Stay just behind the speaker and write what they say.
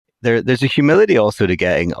there's a humility also to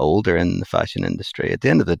getting older in the fashion industry. At the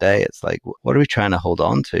end of the day, it's like, what are we trying to hold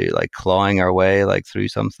on to? Like clawing our way like through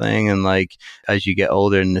something. And like, as you get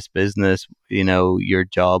older in this business, you know, your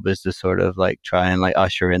job is to sort of like try and like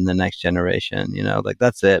usher in the next generation, you know, like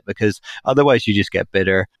that's it. Because otherwise you just get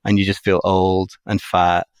bitter and you just feel old and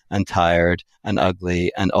fat and tired and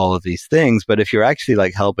ugly and all of these things. But if you're actually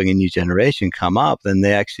like helping a new generation come up, then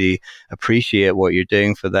they actually appreciate what you're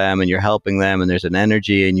doing for them and you're helping them and there's an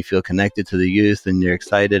energy and you feel connected to the youth and you're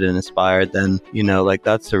excited and inspired, then, you know, like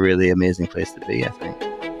that's a really amazing place to be, I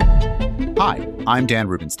think. Hi, I'm Dan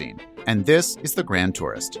Rubenstein, and this is The Grand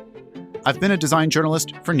Tourist. I've been a design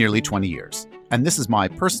journalist for nearly 20 years, and this is my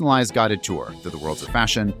personalized guided tour through the worlds of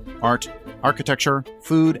fashion, art, architecture,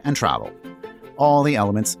 food, and travel. All the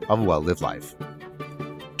elements of a well-lived life.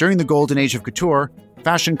 During the golden age of couture,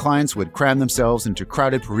 fashion clients would cram themselves into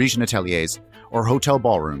crowded Parisian ateliers or hotel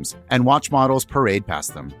ballrooms and watch models parade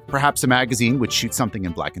past them. Perhaps a magazine would shoot something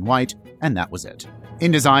in black and white, and that was it. In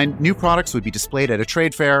design, new products would be displayed at a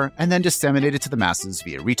trade fair and then disseminated to the masses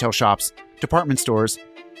via retail shops, department stores,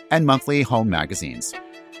 and monthly home magazines.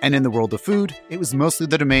 And in the world of food, it was mostly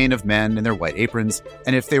the domain of men in their white aprons,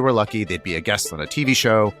 and if they were lucky, they'd be a guest on a TV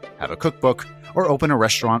show, have a cookbook, or open a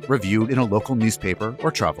restaurant reviewed in a local newspaper or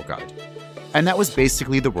travel guide. And that was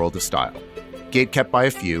basically the world of style, gatekept by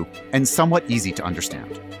a few and somewhat easy to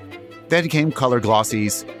understand. Then came color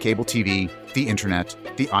glossies, cable TV, the internet,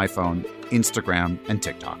 the iPhone, Instagram, and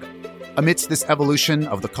TikTok. Amidst this evolution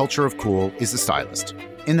of the culture of cool is the stylist.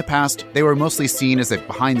 In the past, they were mostly seen as a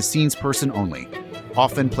behind-the-scenes person only,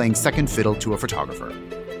 often playing second fiddle to a photographer.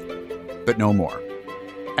 But no more.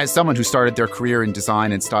 As someone who started their career in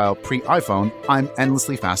design and style pre-iPhone, I'm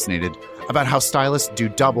endlessly fascinated about how stylists do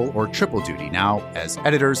double or triple duty now as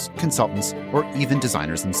editors, consultants, or even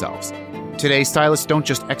designers themselves. Today, stylists don't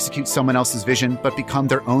just execute someone else's vision, but become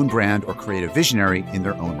their own brand or creative visionary in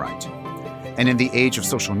their own right. And in the age of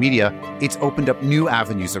social media, it's opened up new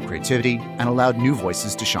avenues of creativity and allowed new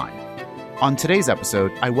voices to shine. On today's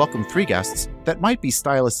episode, I welcome 3 guests that might be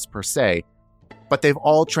stylists per se, but they've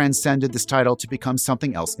all transcended this title to become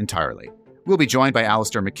something else entirely. We'll be joined by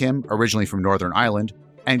Alastair McKimm, originally from Northern Ireland,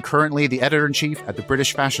 and currently the editor-in-chief at the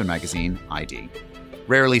British fashion magazine, ID.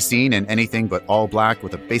 Rarely seen in anything but all black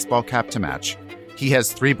with a baseball cap to match, he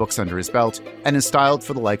has 3 books under his belt and is styled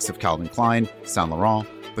for the likes of Calvin Klein, Saint Laurent,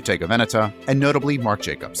 Bottega Veneta, and notably Marc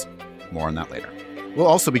Jacobs. More on that later. We'll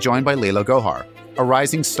also be joined by Laila Gohar, a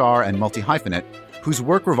rising star and multi-hyphenate whose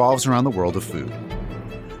work revolves around the world of food.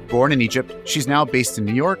 Born in Egypt, she's now based in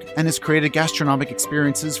New York and has created gastronomic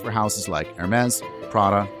experiences for houses like Hermès,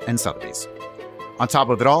 Prada, and Sotheby's. On top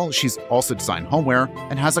of it all, she's also designed homeware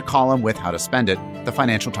and has a column with How to Spend It, the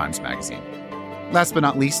Financial Times magazine. Last but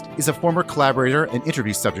not least is a former collaborator and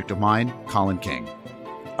interview subject of mine, Colin King.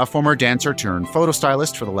 A former dancer turned photo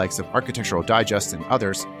stylist for the likes of Architectural Digest and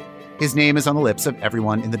others, his name is on the lips of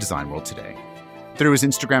everyone in the design world today. Through his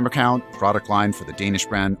Instagram account, product line for the Danish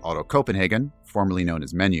brand Otto Copenhagen, formerly known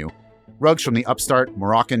as Menu, rugs from the upstart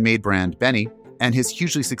Moroccan-made brand Benny, and his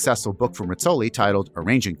hugely successful book from Rizzoli titled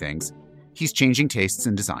Arranging Things, he's changing tastes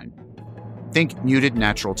in design. Think muted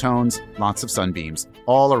natural tones, lots of sunbeams,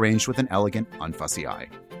 all arranged with an elegant, unfussy eye.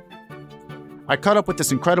 I caught up with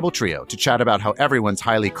this incredible trio to chat about how everyone's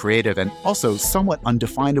highly creative and also somewhat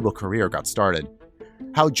undefinable career got started,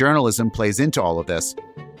 how journalism plays into all of this,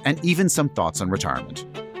 and even some thoughts on retirement.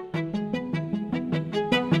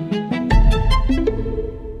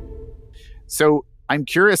 So I'm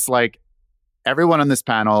curious, like, everyone on this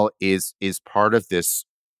panel is part of this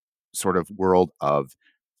sort of world of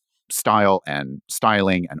style and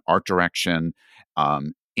styling and art direction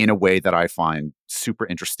in a way that I find super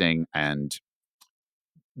interesting and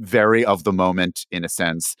very of the moment, in a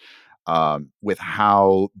sense, with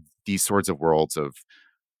how these sorts of worlds of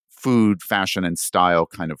food, fashion, and style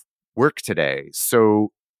kind of work today.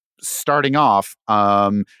 So starting off,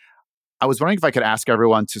 I was wondering if I could ask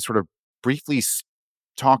everyone to sort of briefly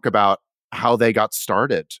talk about how they got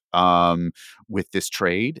started with this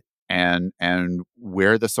trade and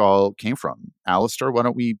where this all came from. Alastair, why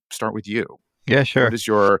don't we start with you? Yeah, sure.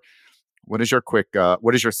 What is your quick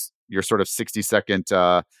what is your sort of 60-second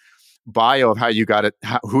bio of how you got it,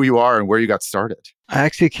 who you are and where you got started? I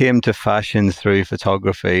actually came to fashion through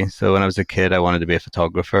photography. So when I was a kid, I wanted to be a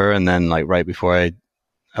photographer. And then like right before I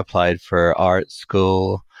applied for art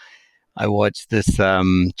school, I watched this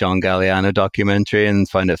John Galliano documentary and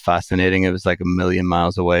found it fascinating. It was like a million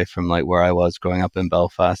miles away from like where I was growing up in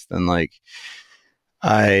Belfast. And like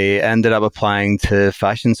I ended up applying to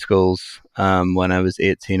fashion schools. When I was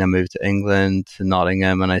 18, I moved to England, to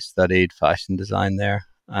Nottingham, and I studied fashion design there.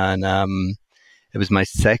 And it was my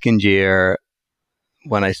second year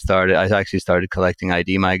when I actually started collecting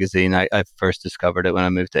ID magazine. I first discovered it when I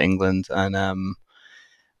moved to England,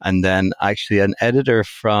 and then actually an editor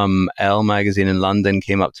from Elle magazine in London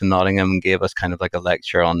came up to Nottingham and gave us kind of like a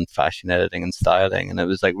lecture on fashion editing and styling. And it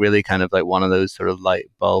was like really kind of like one of those sort of light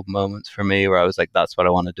bulb moments for me where I was like, that's what I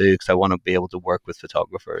want to do, because I want to be able to work with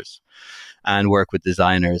photographers and work with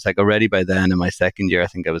designers. Like already by then in my second year, I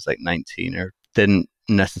think I was like 19, or didn't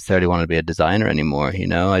necessarily want to be a designer anymore.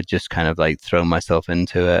 I just kind of like thrown myself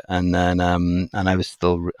into it. And then, and I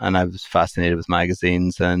was fascinated with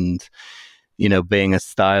magazines, and being a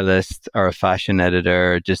stylist or a fashion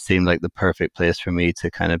editor just seemed like the perfect place for me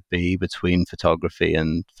to kind of be between photography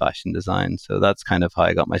and fashion design. So that's kind of how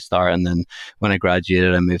I got my start. And then when I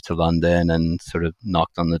graduated, I moved to London and sort of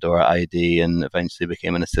knocked on the door at ID and eventually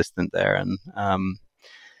became an assistant there, and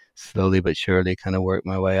slowly but surely kind of worked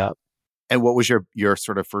my way up. And what was your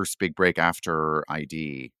sort of first big break after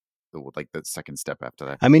ID? Like the second step after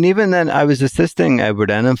that? I mean, even then, I was assisting Edward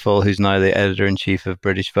Enninful, who's now the editor-in-chief of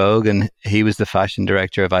British Vogue, and he was the fashion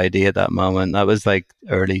director of ID at that moment. That was like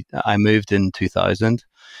I moved in 2000.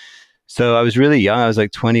 So I was really young. I was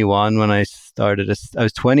like 21 when I started. I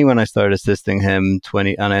was 20 when I started assisting him,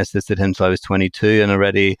 20, and I assisted him till I was 22. And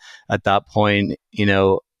already at that point,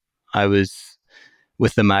 I was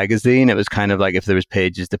with the magazine. It was kind of like if there was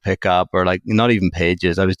pages to pick up, or like not even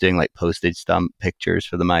pages, I was doing like postage stamp pictures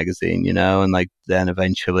for the magazine, and like then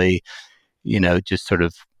eventually, just sort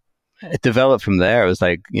of it developed from there. It was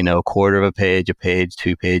like, a quarter of a page,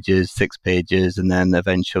 2 pages, 6 pages. And then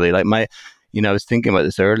eventually like I was thinking about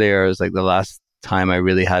this earlier. It was like the last time I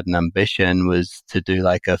really had an ambition was to do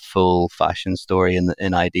like a full fashion story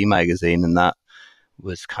in ID magazine. And that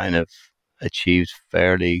was kind of achieved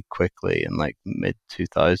fairly quickly in like mid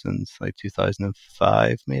 2000s, like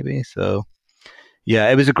 2005 maybe. So yeah,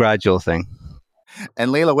 it was a gradual thing.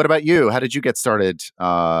 And Laila, what about you? How did you get started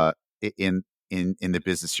in the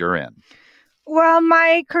business you're in? Well,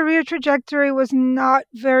 my career trajectory was not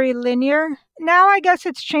very linear. Now I guess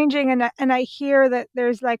it's changing, and I hear that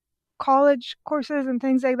there's like college courses and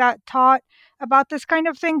things like that taught about this kind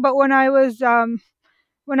of thing. But when I was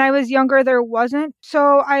younger, there wasn't.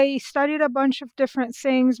 So I studied a bunch of different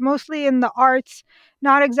things, mostly in the arts,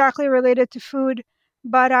 not exactly related to food,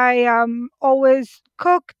 but I always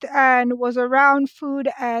cooked and was around food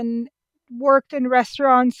and worked in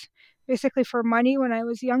restaurants basically for money when I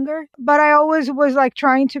was younger. But I always was like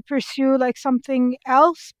trying to pursue like something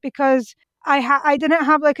else because I didn't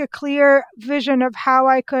have like a clear vision of how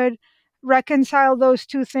I could reconcile those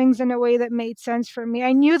two things in a way that made sense for me.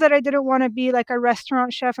 I knew that I didn't want to be like a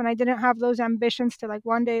restaurant chef, and I didn't have those ambitions to like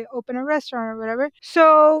one day open a restaurant or whatever.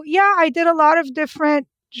 So yeah, I did a lot of different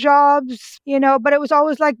jobs, but it was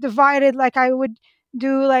always like divided. Like I would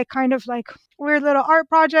do like kind of like weird little art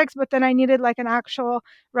projects, but then I needed like an actual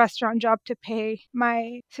restaurant job to pay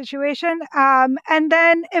my situation. And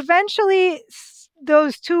then eventually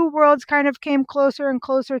those two worlds kind of came closer and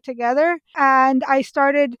closer together. And I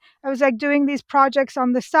was like doing these projects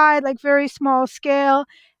on the side, like very small scale.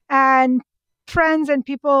 And friends and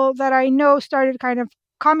people that I know started kind of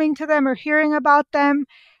coming to them or hearing about them.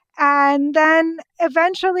 And then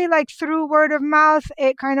eventually, like through word of mouth,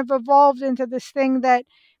 it kind of evolved into this thing that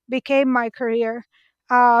became my career.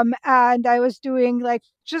 And I was doing like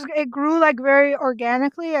it grew like very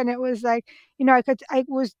organically. And it was like, I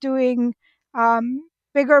was doing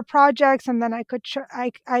bigger projects. And then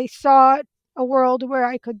I saw a world where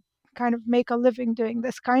I could kind of make a living doing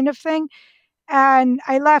this kind of thing. And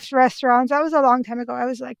I left restaurants. That was a long time ago. I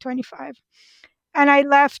was like 25. And I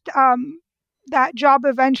left that job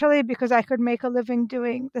eventually because I could make a living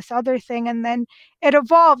doing this other thing. And then it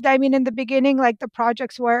evolved. I mean, in the beginning, like the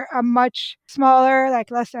projects were much smaller,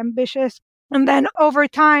 like less ambitious. And then over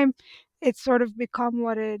time, it's sort of become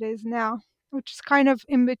what it is now, which is kind of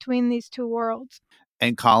in between these two worlds.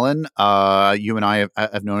 And Colin, you and I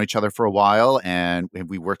have known each other for a while, and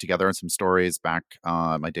we worked together on some stories back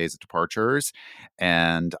my days at Departures.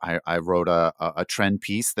 And I wrote a trend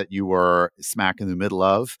piece that you were smack in the middle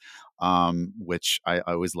of, which I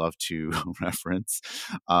always love to reference,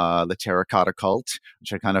 the terracotta cult,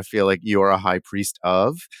 which I kind of feel like you are a high priest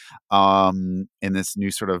of in this new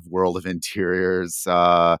sort of world of interiors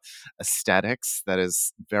aesthetics that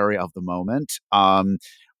is very of the moment.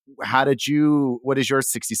 What is your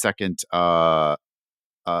 60-second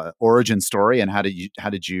origin story, and how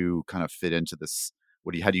did you kind of fit into this?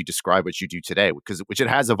 How do you describe what you do today? Which it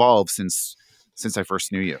has evolved since I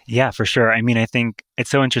first knew you. Yeah, for sure. I mean, I think it's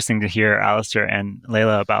so interesting to hear Alastair and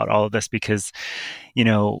Laila about all of this because,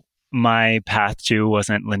 my path too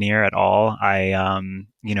wasn't linear at all.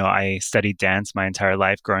 I studied dance my entire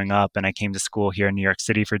life growing up, and I came to school here in New York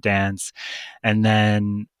City for dance. And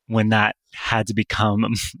then when that had to become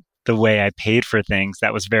the way I paid for things,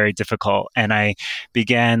 that was very difficult. And I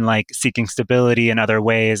began like seeking stability in other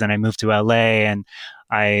ways. And I moved to LA, and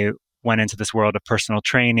I went into this world of personal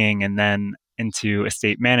training, and then into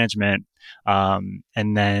estate management,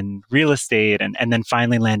 and then real estate, and then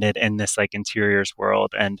finally landed in this like interiors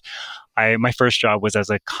world. And my first job was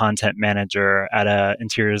as a content manager at a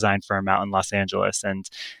interior design firm out in Los Angeles. And,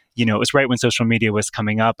 it was right when social media was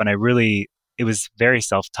coming up, and it was very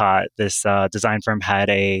self-taught. This design firm had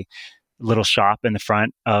a little shop in the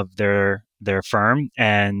front of their firm,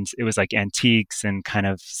 and it was like antiques and kind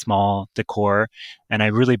of small decor. And I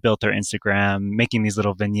really built their Instagram, making these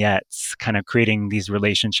little vignettes, kind of creating these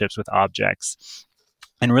relationships with objects,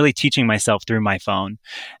 and really teaching myself through my phone,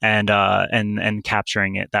 and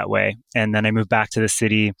capturing it that way. And then I moved back to the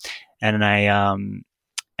city, and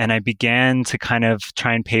I began to kind of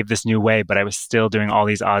try and pave this new way, but I was still doing all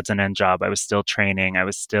these odds and end jobs. I was still training. I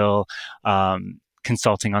was still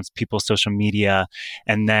consulting on people's social media.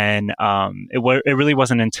 And then it really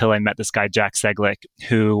wasn't until I met this guy, Jack Seglick,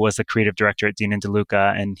 who was the creative director at Dean and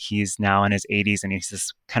DeLuca, and he's now in his 80s, and he's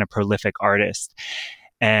this kind of prolific artist.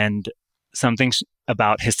 And something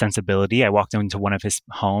about his sensibility, I walked into one of his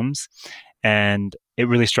homes, and it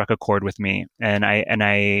really struck a chord with me. And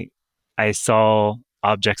I saw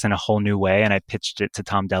objects in a whole new way, and I pitched it to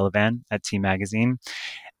Tom Delavan at T Magazine.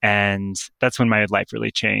 And that's when my life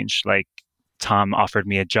really changed. Like, Tom offered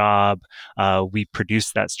me a job. We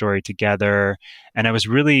produced that story together. And I was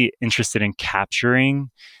really interested in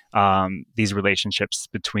capturing these relationships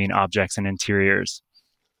between objects and interiors.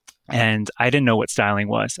 And I didn't know what styling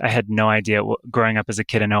was. I had no idea. Growing up as a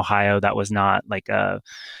kid in Ohio, that was not like a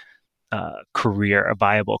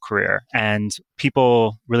viable career. And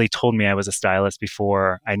people really told me I was a stylist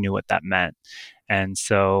before I knew what that meant. And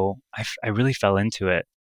so I really fell into it.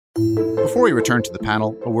 Before we return to the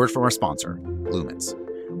panel, a word from our sponsor, Lumens.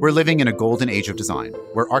 We're living in a golden age of design,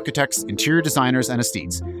 where architects, interior designers, and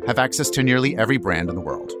estates have access to nearly every brand in the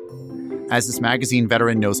world. As this magazine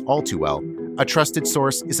veteran knows all too well, a trusted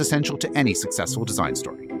source is essential to any successful design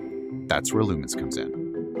story. That's where Lumens comes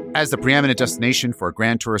in. As the preeminent destination for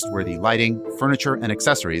grand tourist-worthy lighting, furniture, and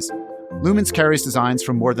accessories, Lumens carries designs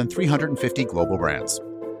from more than 350 global brands.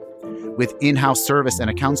 With in-house service and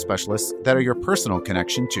account specialists that are your personal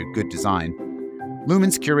connection to good design,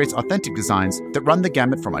 Lumens curates authentic designs that run the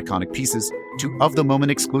gamut from iconic pieces to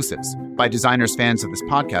of-the-moment exclusives by designers fans of this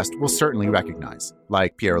podcast will certainly recognize,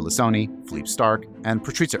 like Piero Lissoni, Philippe Starck, and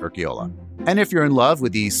Patrizia Urquiola. And if you're in love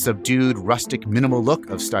with the subdued, rustic, minimal look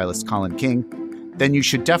of stylist Colin King, then you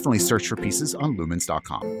should definitely search for pieces on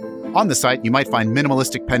lumens.com. On the site, you might find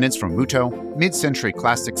minimalistic pendants from Muto, mid-century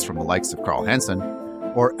classics from the likes of Carl Hansen,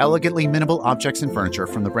 or elegantly minimal objects and furniture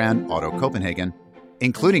from the brand Otto Copenhagen,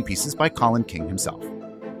 including pieces by Colin King himself.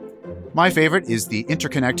 My favorite is the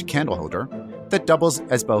interconnect candle holder that doubles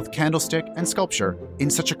as both candlestick and sculpture in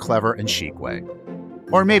such a clever and chic way.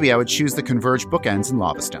 Or maybe I would choose the converged bookends in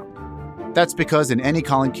lava stone. That's because in any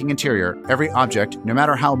Colin King interior, every object, no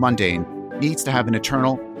matter how mundane, needs to have an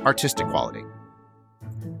eternal, artistic quality.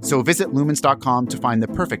 So visit lumens.com to find the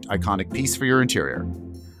perfect iconic piece for your interior.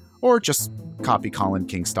 Or just copy Colin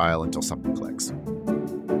King style until something clicks.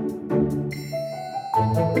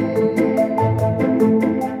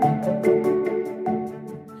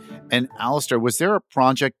 And Alastair, was there a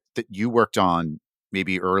project that you worked on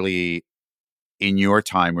maybe early in your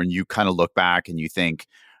time when you kind of look back and you think,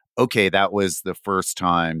 okay, that was the first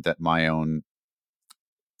time that my own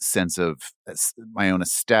sense of my own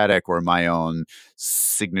aesthetic or my own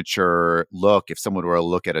signature look, if someone were to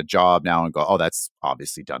look at a job now and go, oh, that's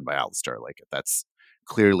obviously done by Alastair, like that's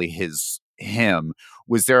clearly him.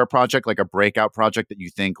 Was there a project, like a breakout project that you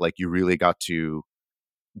think like you really got to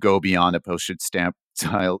go beyond a postage stamp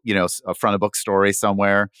style, a front of book story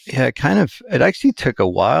somewhere? Yeah, it actually took a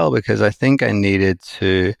while because I think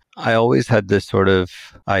I always had this sort of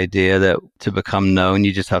idea that to become known,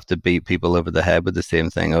 you just have to beat people over the head with the same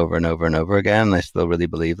thing over and over and over again. And I still really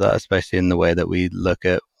believe that, especially in the way that we look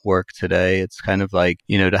at work today. It's kind of like,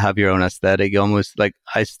 to have your own aesthetic, almost like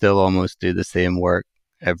I still almost do the same work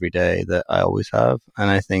every day that I always have. And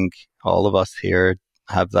I think all of us here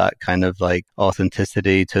have that kind of like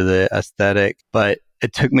authenticity to the aesthetic. But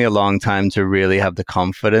it took me a long time to really have the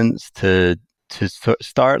confidence to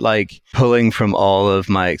start like pulling from all of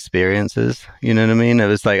my experiences. You know what I mean? It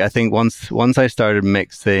was like, I think once I started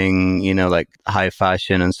mixing, like high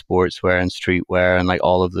fashion and sportswear and streetwear and like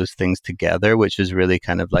all of those things together, which is really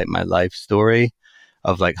kind of like my life story.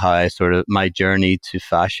 like how I sort of my journey to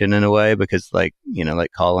fashion in a way, because like, you know,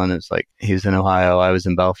 like Colin, it's like he was in Ohio, I was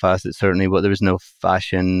in Belfast. It certainly, but there was no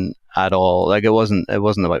fashion at all. Like it wasn't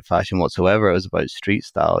about fashion whatsoever. It was about street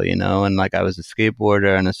style, you know. And like I was a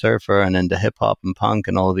skateboarder and a surfer and into hip hop and punk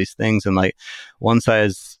and all of these things. And like once I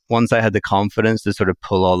had the confidence to sort of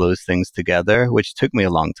pull all those things together, which took me a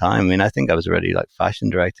long time. I mean, I think I was already like fashion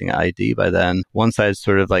directing at ID by then. Once I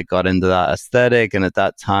sort of like got into that aesthetic, and at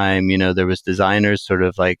that time, you know, there was designers sort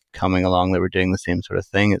of like coming along that were doing the same sort of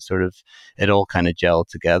thing. It all kind of gelled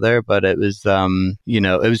together. But it was, you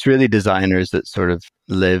know, it was really designers that sort of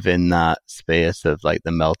live in that space of like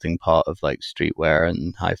the melting pot of like streetwear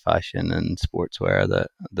and high fashion and sportswear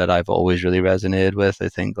that I've always really resonated with. I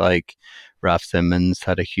think like Raf Simons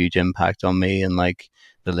had a huge impact on me in like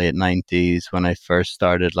the late 90s when I first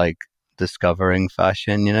started like discovering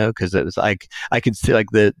fashion, you know, because it was like I could see like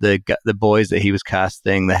the boys that he was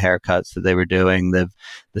casting, the haircuts that they were doing, the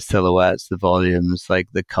silhouettes, the volumes, like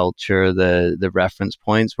the culture, the reference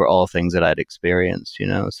points were all things that I'd experienced, you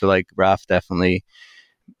know. So like Raf definitely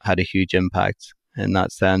had a huge impact in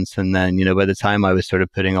that sense. And then, you know, by the time I was sort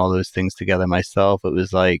of putting all those things together myself, it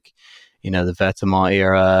was like, you know, the Vetements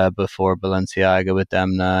era before Balenciaga with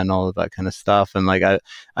Demna and all of that kind of stuff. And like,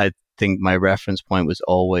 I think my reference point was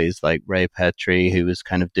always like Ray Petrie, who was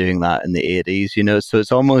kind of doing that in the 80s, you know. So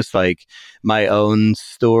it's almost like my own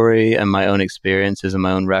story and my own experiences and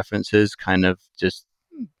my own references kind of just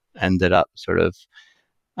ended up sort of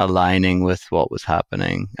aligning with what was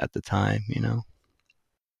happening at the time, you know.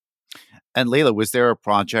 And Laila, was there a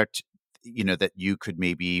project, you know, that you could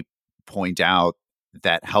maybe point out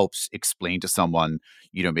that helps explain to someone,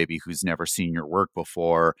 you know, maybe who's never seen your work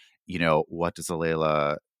before, you know, what does a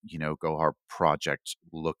Laila, you know, Gohar project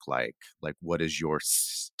look like? Like, what is your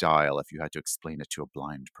style if you had to explain it to a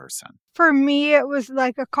blind person? For me, it was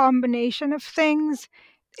like a combination of things.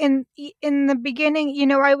 In the beginning, you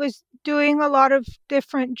know, I was doing a lot of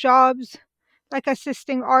different jobs, like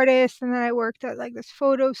assisting artists, and then I worked at like this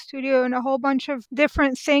photo studio and a whole bunch of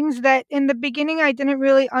different things that in the beginning I didn't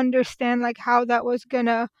really understand like how that was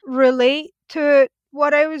gonna relate to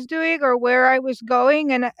what I was doing or where I was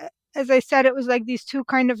going. And as I said, it was like these two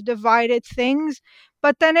kind of divided things.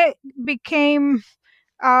 But then it became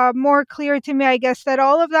more clear to me, I guess, that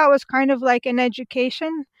all of that was kind of like an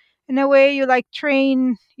education. In a way, you like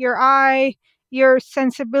train your eye, your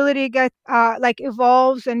sensibility gets like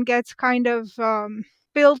evolves and gets kind of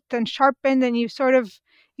built and sharpened, and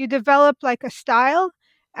you develop like a style.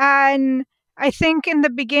 And I think in the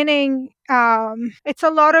beginning, it's a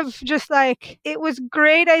lot of just like, it was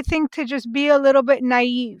great, I think, to just be a little bit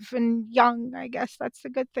naive and young. I guess that's the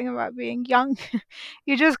good thing about being young.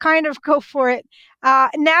 You just kind of go for it.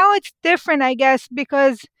 Now it's different, I guess,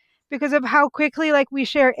 because of how quickly like we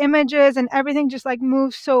share images and everything just like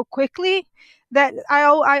moves so quickly that I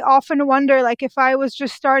often wonder like if I was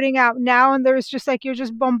just starting out now and there's just like you're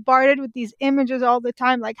just bombarded with these images all the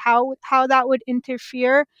time, like how that would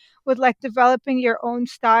interfere with like developing your own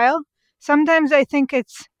style. Sometimes I think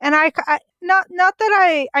it's, and I not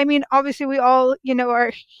that I mean, obviously we all, you know,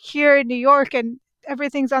 are here in New York and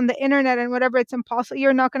everything's on the internet and whatever, it's impossible.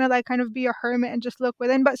 You're not going to like kind of be a hermit and just look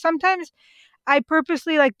within. But sometimes I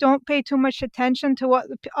purposely like don't pay too much attention to what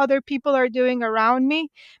other people are doing around me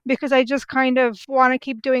because I just kind of want to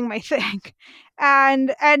keep doing my thing.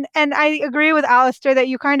 And I agree with Alastair that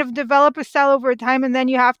you kind of develop a style over time and then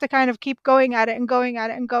you have to kind of keep going at it and going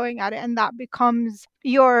at it and going at it, and that becomes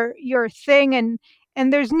your thing.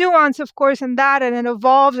 And there's nuance, of course, in that, and it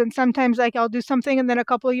evolves. And sometimes, like, I'll do something, and then a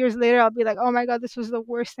couple of years later, I'll be like, "Oh my god, this was the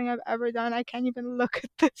worst thing I've ever done. I can't even look at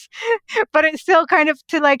this." But it's still kind of,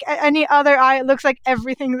 to like any other eye, it looks like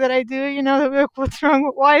everything that I do. You know, like, what's wrong?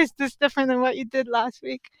 Why is this different than what you did last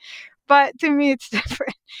week? But to me, it's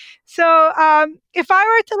different. So, if I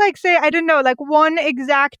were to like say, I don't know, like one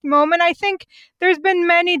exact moment, I think there's been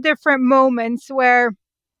many different moments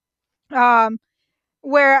um,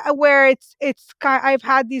 where it's kind. I've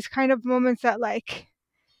had these kind of moments that like,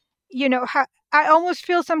 you know, I almost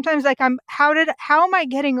feel sometimes like how am I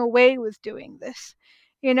getting away with doing this,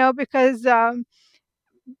 you know, because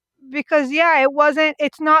yeah,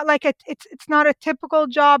 it's not like it's not a typical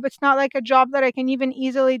job. It's not like a job that I can even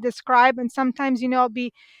easily describe. And sometimes, you know, I'll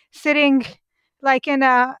be sitting like in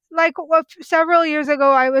a like what several years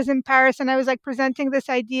ago I was in Paris and I was like presenting this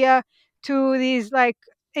idea to these like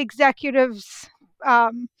executives,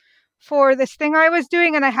 um for this thing I was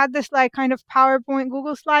doing, and I had this like kind of PowerPoint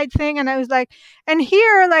Google slide thing, and I was like, and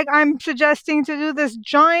here like I'm suggesting to do this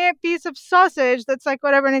giant piece of sausage that's like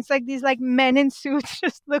whatever, and it's like these like men in suits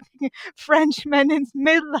just looking, French men in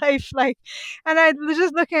midlife, like, and I was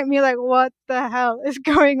just looking at me like, what the hell is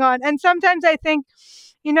going on? And sometimes I think,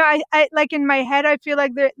 I like in my head I feel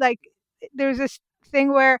like there's this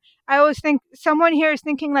thing where I always think someone here is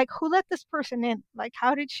thinking like, who let this person in? Like,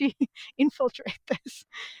 how did she infiltrate this?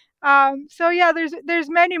 So yeah, there's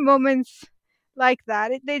many moments like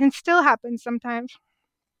that. It still happens sometimes.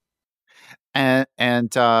 And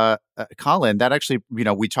Colin, that actually,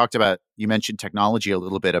 we talked about, you mentioned technology a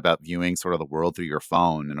little bit about viewing sort of the world through your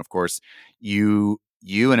phone. And of course, you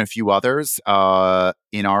and a few others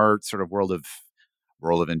in our sort of world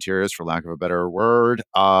of interiors, for lack of a better word,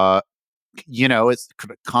 it's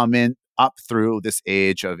coming up through this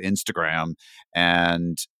age of Instagram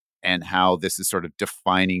and how this is sort of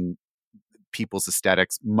defining people's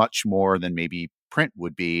aesthetics much more than maybe print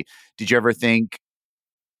would be. Did you ever think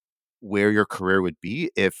where your career would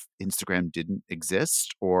be if Instagram didn't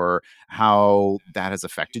exist, or how that has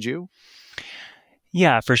affected you?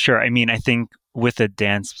 Yeah, for sure. I mean, I think with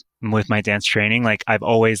my dance training, like I've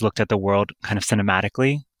always looked at the world kind of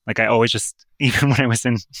cinematically. Like I always just, even when I was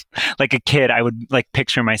in like a kid, I would like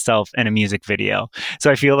picture myself in a music video. So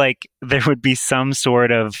I feel like there would be some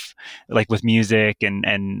sort of like with music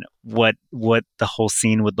and what the whole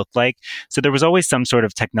scene would look like. So there was always some sort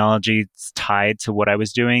of technology tied to what I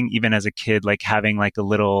was doing, even as a kid, like having like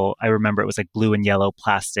I remember it was like blue and yellow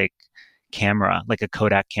plastic camera, like a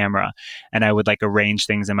Kodak camera, and I would like arrange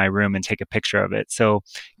things in my room and take a picture of it. So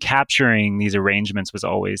capturing these arrangements was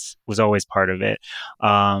always part of it.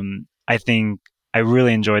 I think I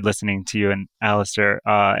really enjoyed listening to you and Alastair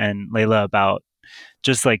and Laila about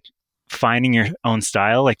just like finding your own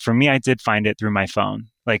style. Like for me, I did find it through my phone,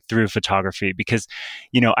 like through photography, because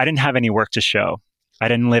I didn't have any work to show. I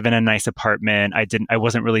didn't live in a nice apartment. I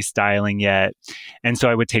wasn't really styling yet. And so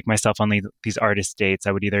I would take myself on these artist dates.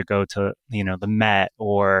 I would either go to, the Met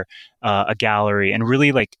or a gallery and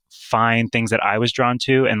really like find things that I was drawn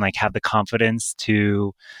to and like have the confidence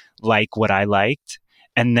to like what I liked.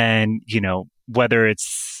 And then, whether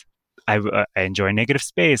it's, I enjoy negative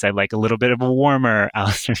space. I like a little bit of a warmer.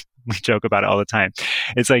 Alistair, we joke about it all the time.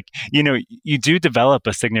 It's like, you do develop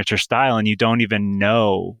a signature style and you don't even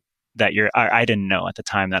know that I didn't know at the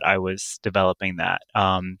time that I was developing that.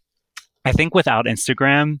 I think without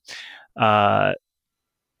Instagram, I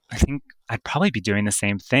think I'd probably be doing the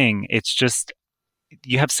same thing. It's just,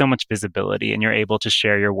 you have so much visibility and you're able to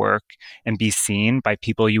share your work and be seen by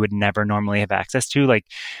people you would never normally have access to. Like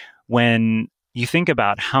when you think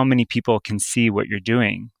about how many people can see what you're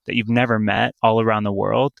doing that you've never met all around the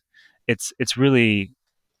world, it's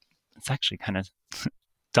actually kind of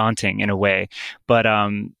daunting in a way. But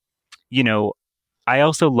I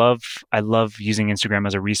also love using Instagram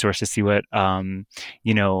as a resource to see what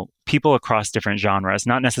people across different genres,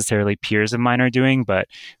 not necessarily peers of mine, are doing, but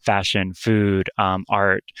fashion, food,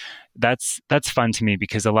 art. That's fun to me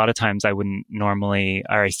because a lot of times I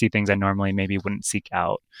see things I normally maybe wouldn't seek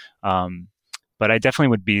out. But I definitely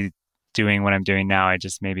would be doing what I'm doing now. I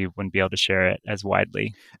just maybe wouldn't be able to share it as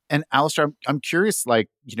widely. And Alastair, I'm curious, like,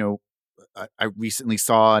 I recently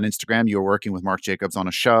saw on Instagram you were working with Marc Jacobs on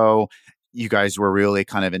a show. You guys were really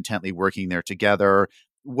kind of intently working there together.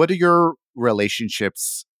 What are your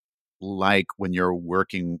relationships like when you're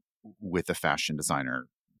working with a fashion designer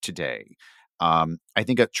today? I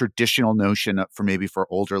think a traditional notion for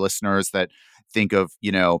older listeners that think of,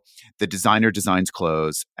 the designer designs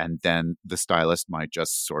clothes and then the stylist might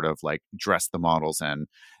just sort of like dress the models and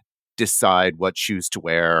decide what shoes to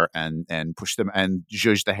wear and push them and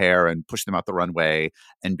zhuzh the hair and push them out the runway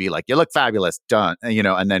and be like, you look fabulous, done,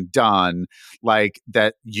 and then done. Like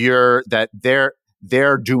that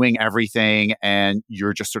they're doing everything and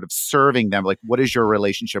you're just sort of serving them. Like, what is your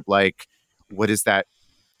relationship like? What is that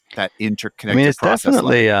interconnected it's process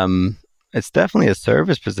definitely like? It's definitely a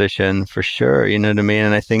service position for sure. You know what I mean?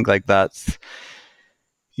 And I think like that's,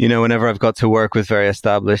 whenever I've got to work with very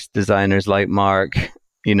established designers like Marc,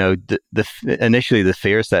 initially the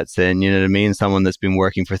fear sets in, you know what I mean? Someone that's been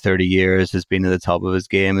working for 30 years, has been at the top of his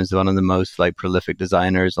game, is one of the most like prolific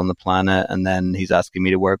designers on the planet. And then he's asking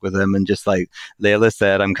me to work with him. And just like Laila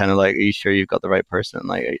said, I'm kind of like, are you sure you've got the right person?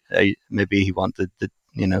 Like maybe he wanted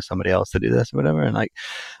somebody else to do this or whatever.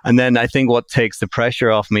 And then I think what takes the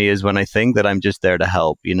pressure off me is when I think that I'm just there to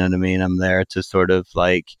help, you know what I mean? I'm there to sort of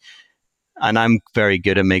like, and I'm very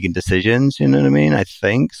good at making decisions, you know what I mean? I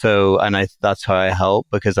think so. And that's how I help,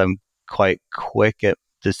 because I'm quite quick at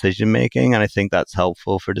decision making. And I think that's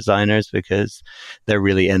helpful for designers because they're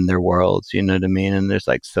really in their worlds, you know what I mean? And there's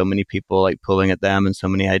like so many people like pulling at them and so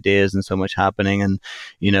many ideas and so much happening. And,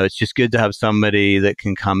 you know, it's just good to have somebody that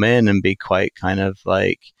can come in and be quite kind of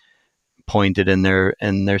like pointed in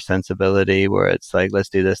their sensibility, where it's like, let's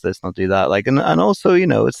do this, let's not do that. Like, and also, you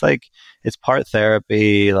know, it's like, it's part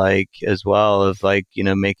therapy, like as well, of like, you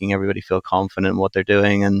know, making everybody feel confident in what they're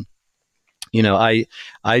doing. And, you know,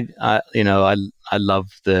 you know, I love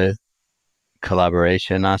the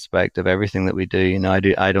collaboration aspect of everything that we do. You know,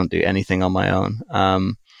 I don't do anything on my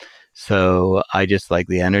own. So I just like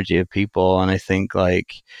the energy of people. And I think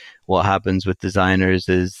like what happens with designers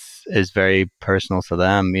is very personal to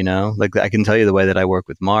them, you know? Like I can tell you the way that I work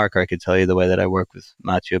with Mark, or I could tell you the way that I work with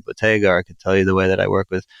Mathieu Bottega, or I could tell you the way that I work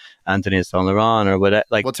with Anthony Saint Laurent, or what.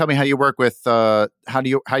 Like, well, tell me how you work with how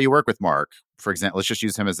you work with Mark, for example. Let's just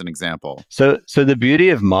use him as an example. So the beauty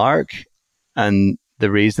of Mark, and the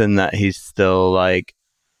reason that he's still like,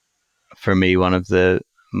 for me, one of the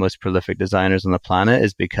most prolific designers on the planet,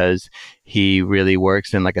 is because he really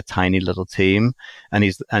works in like a tiny little team, and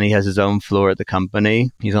he has his own floor at the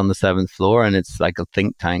company. He's on the 7th floor, and it's like a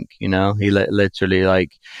think tank, you know. He literally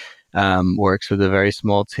like works with a very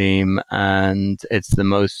small team, and it's the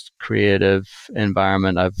most creative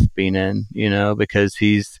environment I've been in, you know, because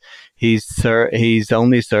he's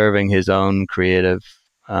only serving his own creative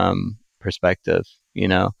perspective. You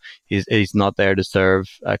know, he's not there to serve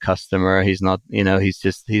a customer. He's not, you know, he's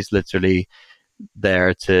literally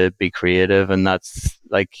there to be creative. And that's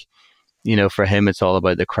like, you know, for him, it's all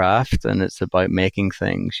about the craft, and it's about making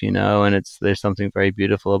things, you know, and there's something very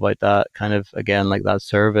beautiful about that kind of, again, like that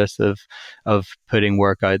service of putting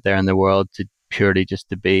work out there in the world to purely just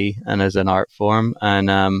to be, and as an art form.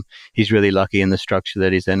 And he's really lucky in the structure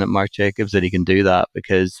that he's in at Marc Jacobs, that he can do that,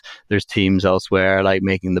 because there's teams elsewhere like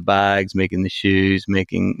making the bags, making the shoes,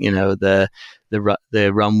 making, you know, the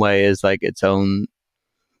runway is like its own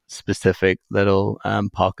specific little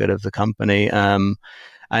pocket of the company.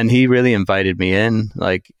 And he really invited me in,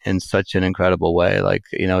 like in such an incredible way. Like,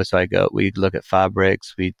 you know, so we look at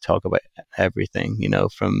fabrics, we talk about everything, you know,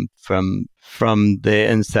 from the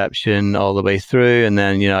inception all the way through. And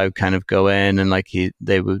then, you know, I kind of go in and like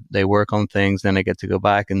they work on things, then I get to go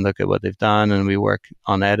back and look at what they've done, and we work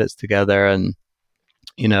on edits together. And,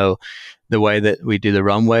 you know, the way that we do the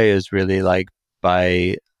runway is really like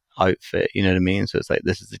by outfit, you know what I mean? So it's like,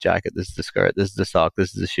 this is the jacket, this is the skirt, this is the sock,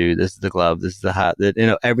 this is the shoe, this is the glove, this is the hat. That, you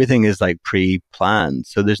know, everything is like pre-planned.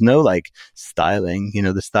 So there's no like styling, you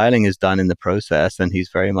know, the styling is done in the process, and he's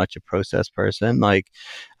very much a process person. Like,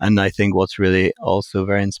 and I think what's really also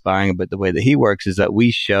very inspiring about the way that he works is that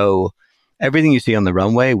we show everything you see on the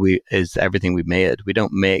runway is everything we made. We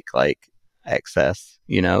don't make like excess,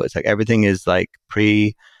 you know, it's like everything is like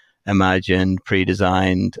pre-imagined,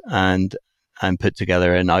 pre-designed, and put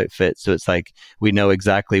together an outfit. So it's like we know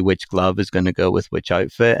exactly which glove is going to go with which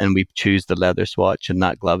outfit, and we choose the leather swatch, and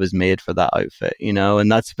that glove is made for that outfit, you know.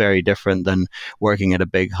 And that's very different than working at a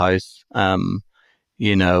big house,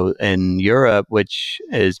 you know, in Europe, which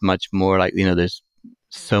is much more like, you know, there's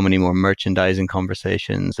so many more merchandising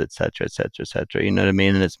conversations, et cetera, et cetera, et cetera. You know what I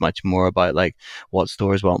mean? And it's much more about like what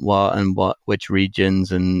stores want what, and which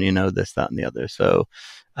regions, and, you know, this, that, and the other. So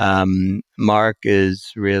Mark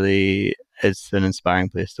is really, it's an inspiring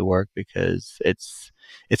place to work, because it's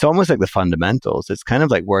almost like the fundamentals. It's kind of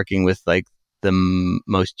like working with like the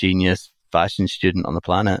most genius fashion student on the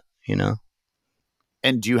planet, you know.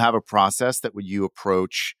 And do you have a process that would you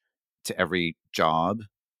approach to every job,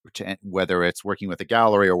 whether it's working with a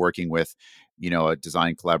gallery or working with, you know, a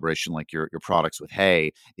design collaboration like your products with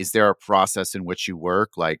Hey? Is there a process in which you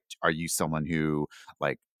work? Like, are you someone who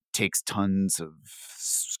like takes tons of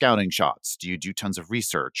scouting shots? Do you do tons of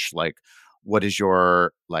research? Like, what is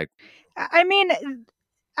your like? I mean,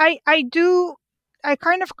 I do. I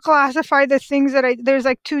kind of classify the things that there's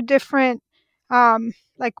like two different,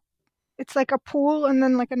 like it's like a pool and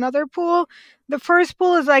then like another pool. The first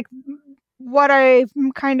pool is like what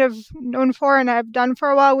I'm kind of known for and I've done for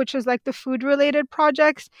a while, which is like the food related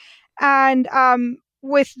projects. And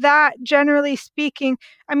with that, generally speaking,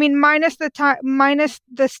 I mean, minus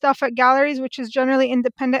the stuff at galleries, which is generally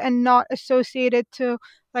independent and not associated to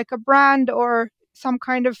like a brand or some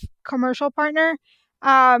kind of commercial partner.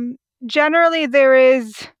 Generally,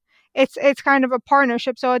 it's kind of a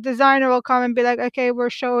partnership. So a designer will come and be like, okay, we're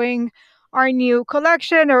showing our new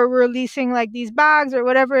collection, or we're releasing like these bags or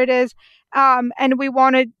whatever it is. And we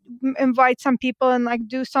want to invite some people and like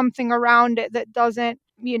do something around it that doesn't,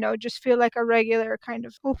 you know, just feel like a regular kind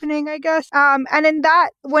of opening, I guess. And in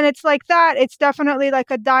that, when it's like that, it's definitely like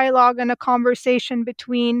a dialogue and a conversation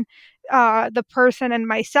between the person and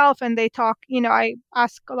myself, and they talk, I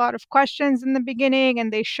ask a lot of questions in the beginning,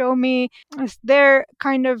 and they show me their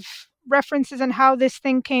kind of references and how this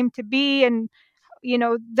thing came to be, and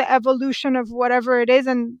the evolution of whatever it is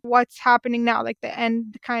and what's happening now, like the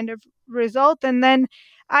end kind of result. And then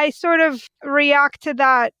I sort of react to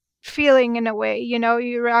that feeling in a way,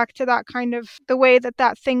 you react to that kind of the way that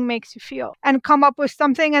that thing makes you feel and come up with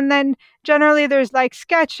something. And then generally there's like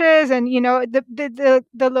sketches, and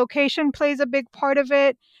the location plays a big part of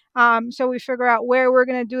it. So we figure out where we're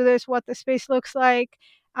going to do this, what the space looks like,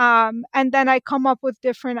 and then I come up with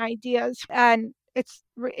different ideas. And it's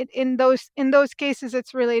in those cases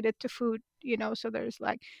it's related to food, so there's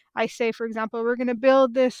like, I say, for example, we're going to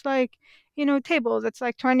build this like table that's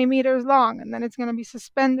like 20 meters long, and then it's going to be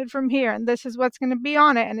suspended from here, and this is what's going to be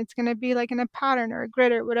on it, and it's going to be like in a pattern or a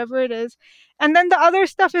grid or whatever it is. And then the other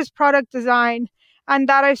stuff is product design, and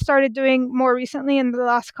that I've started doing more recently in the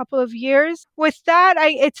last couple of years. With that,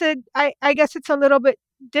 I guess it's a little bit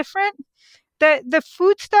different. The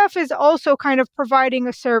food stuff is also kind of providing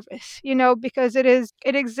a service, because it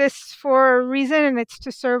exists for a reason, and it's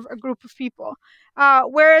to serve a group of people.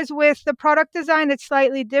 Whereas with the product design, it's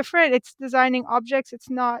slightly different. It's designing objects.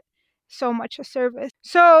 It's not so much a service.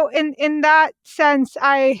 So in that sense,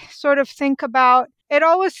 I sort of think about it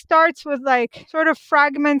always starts with like sort of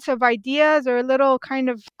fragments of ideas or a little kind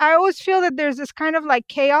of, I always feel that there's this kind of like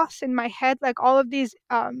chaos in my head, like all of these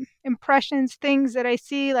impressions, things that I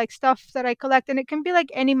see, like stuff that I collect. And it can be like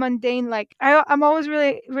any mundane, like I'm always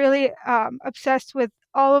really, really obsessed with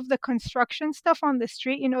all of the construction stuff on the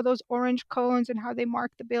street, those orange cones and how they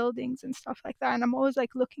mark the buildings and stuff like that. And I'm always like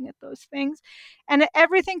looking at those things, and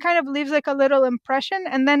everything kind of leaves like a little impression.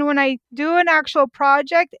 And then when I do an actual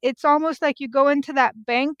project, it's almost like you go into that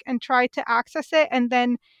bank and try to access it and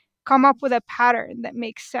then come up with a pattern that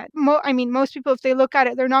makes sense. Most people, if they look at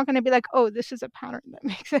it, they're not going to be like, oh, this is a pattern that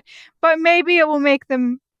makes sense. But maybe it will make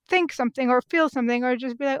them think something or feel something, or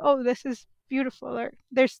just be like, oh, this is beautiful, or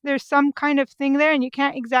there's some kind of thing there, and you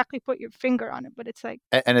can't exactly put your finger on it, but it's like.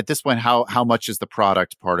 And at this point, how much is the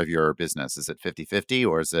product part of your business? Is it 50-50,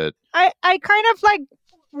 or is it? I kind of like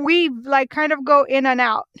weave, like kind of go in and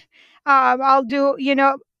out. I'll do,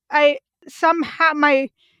 I somehow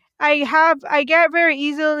I get very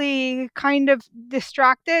easily kind of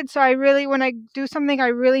distracted. So when I do something, I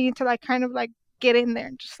really need to like kind of like get in there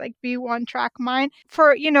and just like be one track mind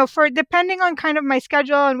for depending on kind of my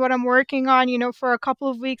schedule and what I'm working on, for a couple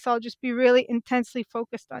of weeks, I'll just be really intensely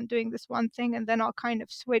focused on doing this one thing, and then I'll kind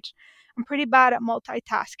of switch. I'm pretty bad at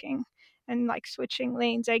multitasking and like switching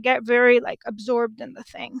lanes. I get very like absorbed in the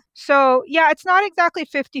thing. So yeah, it's not exactly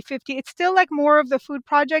 50-50. It's still like more of the food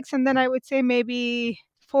projects, and then I would say maybe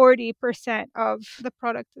 40% of the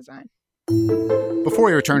product design. Before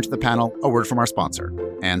we return to the panel, a word from our sponsor,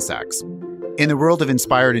 Ann Sachs. In the world of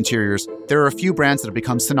inspired interiors, there are a few brands that have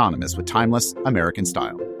become synonymous with timeless American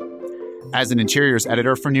style. As an interiors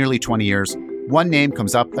editor for nearly 20 years, one name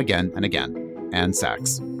comes up again and again, Ann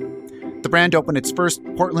Sachs. The brand opened its first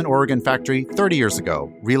Portland, Oregon factory 30 years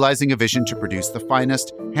ago, realizing a vision to produce the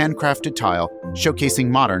finest handcrafted tile, showcasing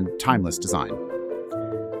modern, timeless design.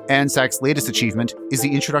 Ann Sachs' latest achievement is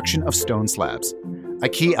the introduction of stone slabs, a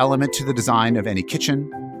key element to the design of any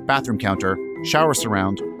kitchen, bathroom counter, shower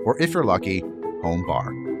surround, or if you're lucky, home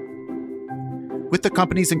bar. With the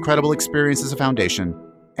company's incredible experience as a foundation,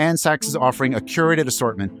 Ann Sachs is offering a curated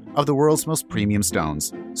assortment of the world's most premium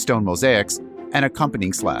stones, stone mosaics, and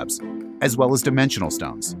accompanying slabs, as well as dimensional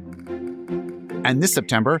stones. And this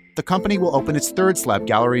September, the company will open its third slab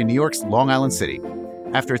gallery in New York's Long Island City,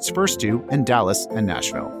 after its first two in Dallas and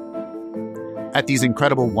Nashville. At these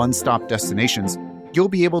incredible one-stop destinations, you'll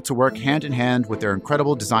be able to work hand-in-hand with their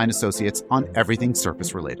incredible design associates on everything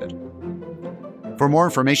surface-related. For more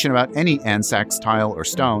information about any Ann Sachs tile or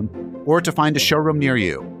stone, or to find a showroom near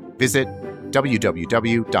you, visit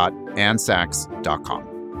www.annsachs.com.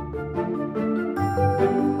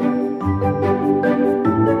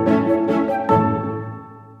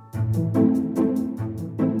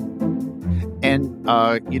 And,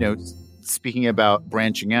 speaking about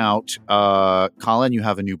branching out, Colin, you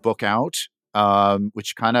have a new book out,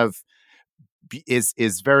 which kind of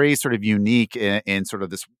is very sort of unique in sort of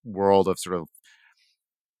this world of sort of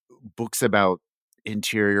books about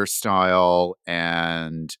interior style,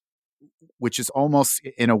 and which is almost,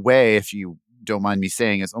 in a way, if you don't mind me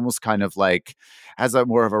saying, is almost kind of like has a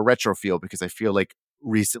more of a retro feel, because I feel like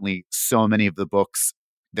recently so many of the books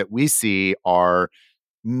that we see are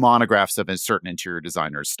monographs of a certain interior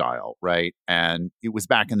designer's style, right? And it was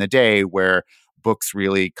back in the day where books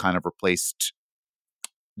really kind of replaced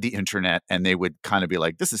the internet and they would kind of be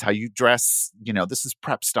like, this is how you dress, this is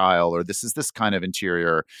prep style, or this is this kind of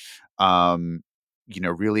interior,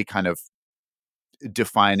 really kind of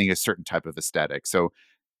defining a certain type of aesthetic. So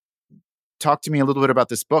talk to me a little bit about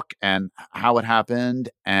this book and how it happened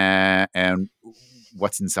and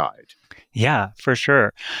what's inside. Yeah, for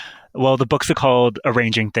sure. Well, the books are called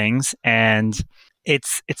Arranging Things, and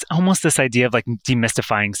it's almost this idea of like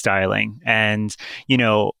demystifying styling. And,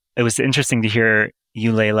 it was interesting to hear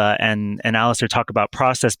you, Laila, and Alastair talk about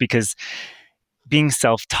process, because being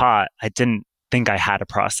self-taught, I didn't think I had a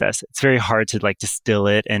process. It's very hard to like distill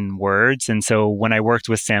it in words. And so when I worked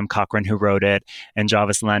with Sam Cochran, who wrote it, and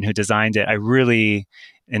Jarvis Len, who designed it, I really,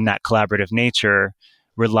 in that collaborative nature,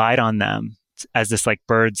 relied on them as this like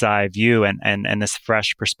bird's eye view and this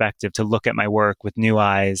fresh perspective to look at my work with new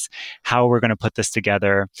eyes, how we're going to put this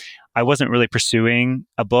together. I wasn't really pursuing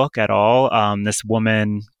a book at all. This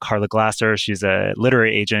woman, Carla Glasser, she's a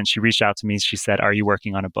literary agent. She reached out to me. She said, "Are you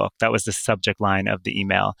working on a book?" That was the subject line of the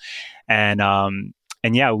email. And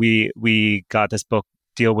yeah, we got this book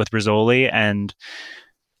deal with Rizzoli. And,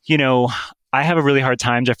 I have a really hard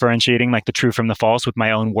time differentiating like the true from the false with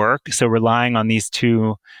my own work. So relying on these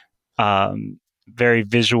two very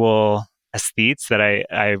visual aesthetes that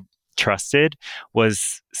I trusted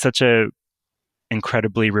was such a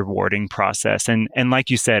incredibly rewarding process. And like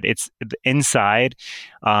you said, it's inside.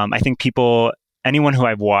 I think anyone who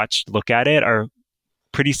I've watched look at it are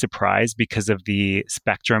pretty surprised because of the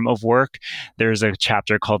spectrum of work. There's a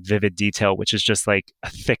chapter called Vivid Detail, which is just like a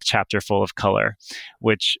thick chapter full of color,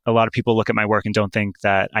 which a lot of people look at my work and don't think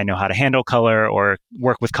that I know how to handle color or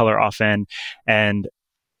work with color often. And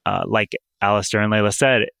like Alastair and Laila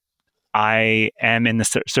said, I am in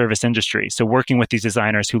the service industry. So working with these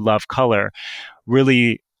designers who love color,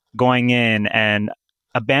 really going in and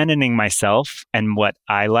abandoning myself and what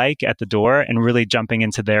I like at the door and really jumping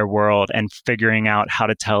into their world and figuring out how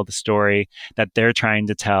to tell the story that they're trying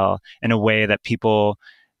to tell in a way that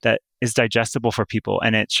is digestible for people,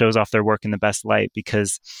 and it shows off their work in the best light,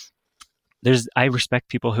 because I respect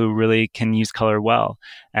people who really can use color well.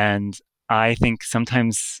 And I think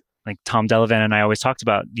sometimes, like Tom Delavan and I always talked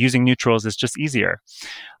about, using neutrals is just easier.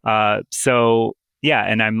 So yeah,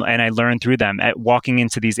 and I learned through them. Walking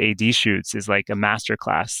into these AD shoots is like a master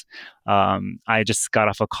class. I just got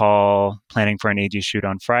off a call planning for an AD shoot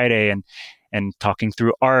on Friday and talking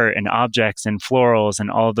through art and objects and florals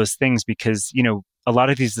and all of those things, because a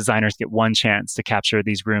lot of these designers get one chance to capture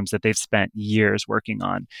these rooms that they've spent years working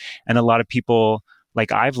on, and a lot of people,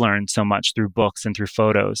 like I've learned so much through books and through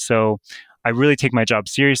photos. So I really take my job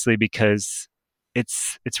seriously, because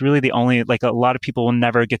it's really the only, like, a lot of people will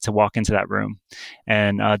never get to walk into that room,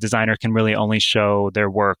 and a designer can really only show their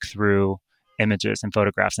work through images and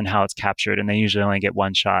photographs and how it's captured, and they usually only get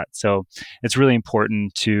one shot. So it's really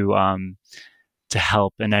important to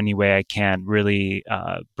help in any way I can really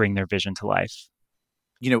bring their vision to life.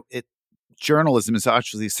 Journalism is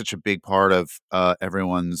actually such a big part of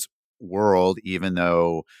everyone's world, even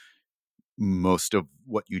though most of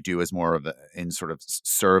what you do is more of in sort of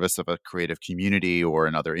service of a creative community, or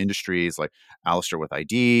in other industries, like Alastair with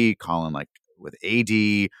ID, Colin like with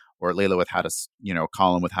AD, or Laila with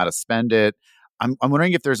Colin with how to spend it. I'm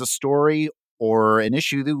wondering if there's a story or an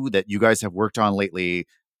issue that you guys have worked on lately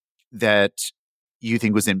that you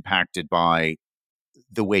think was impacted by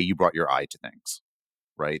the way you brought your eye to things,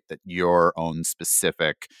 right? That your own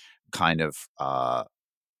specific kind of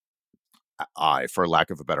eye, for lack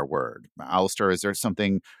of a better word. Alastair, is there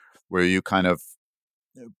something where you kind of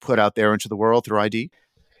put out there into the world through ID?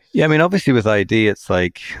 Yeah, I mean, obviously with ID, it's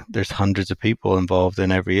like there's hundreds of people involved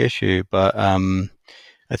in every issue, but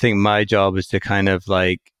I think my job is to kind of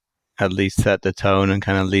like at least set the tone and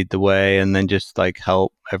kind of lead the way, and then just like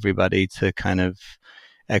help everybody to kind of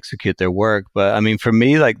execute their work. But I mean, for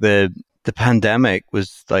me, like the pandemic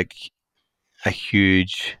was like a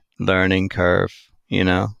huge learning curve,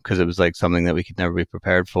 because it was like something that we could never be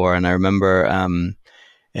prepared for. And I remember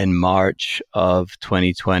in March of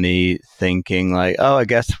 2020 thinking like, oh, I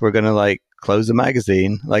guess we're going to like close the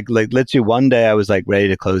magazine. Like literally one day I was like ready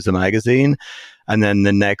to close the magazine. And then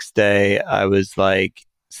the next day I was like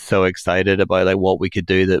so excited about like what we could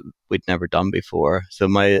do that we'd never done before. So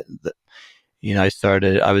I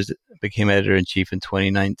became editor in chief in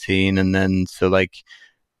 2019. And then, so like,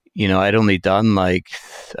 I'd only done like,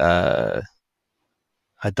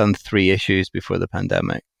 I'd done 3 issues before the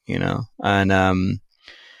pandemic, and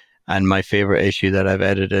my favorite issue that I've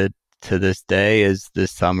edited to this day is the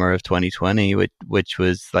summer of 2020, which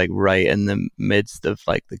was like right in the midst of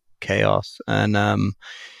like the chaos. And,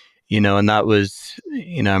 and that was,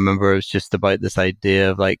 I remember it was just about this idea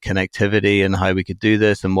of like connectivity and how we could do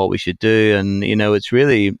this and what we should do. And, it's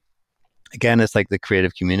really, again, it's like the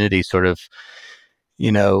creative community sort of,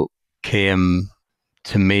 came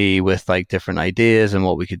to me with like different ideas and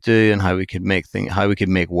what we could do and how we could make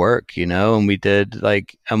work, and we did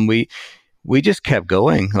like, and we just kept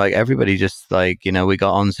going. Like everybody just like, we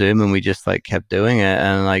got on Zoom and we just like kept doing it.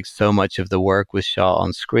 And like so much of the work was shot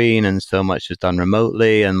on screen and so much was done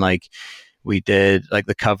remotely. And like we did like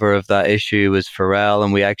the cover of that issue was Pharrell,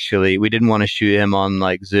 and we didn't want to shoot him on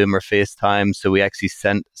like Zoom or FaceTime. So we actually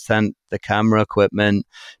sent the camera equipment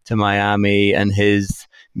to Miami, and his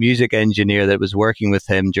music engineer that was working with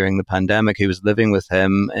him during the pandemic, who was living with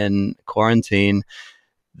him in quarantine,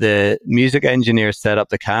 the music engineer set up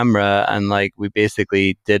the camera, and like we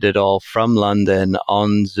basically did it all from London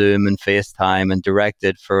on Zoom and FaceTime and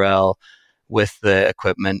directed Pharrell with the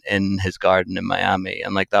equipment in his garden in Miami.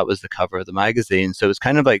 And like that was the cover of the magazine. So it was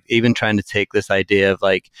kind of like even trying to take this idea of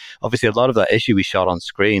like, obviously a lot of that issue we shot on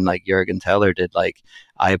screen, like Jürgen Teller did like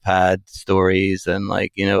iPad stories and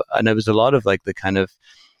like, and it was a lot of like the kind of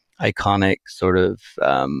iconic sort of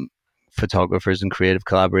photographers and creative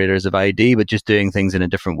collaborators of ID, but just doing things in a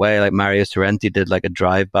different way. Like Mario Sorrenti did like a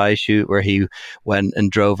drive-by shoot where he went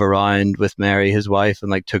and drove around with Mary, his wife,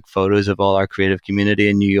 and like took photos of all our creative community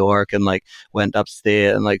in New York, and like went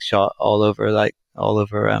upstate and like shot all over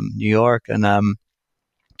New York. And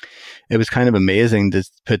it was kind of amazing to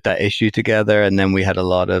put that issue together. And then we had a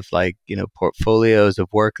lot of like, portfolios of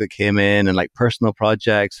work that came in and like personal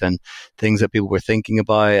projects and things that people were thinking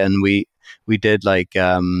about. And we did like,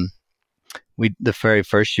 the very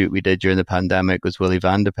first shoot we did during the pandemic was Willy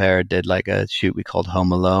van der Peer did like a shoot we called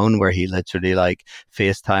Home Alone, where he literally like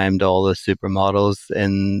FaceTimed all the supermodels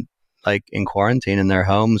in quarantine in their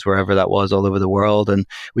homes, wherever that was, all over the world. And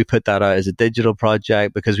we put that out as a digital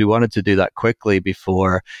project because we wanted to do that quickly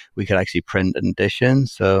before we could actually print an edition.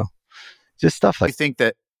 So just stuff like. Do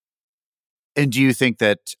you think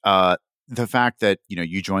that the fact that,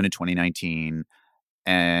 you joined in 2019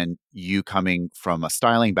 and you coming from a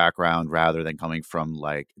styling background rather than coming from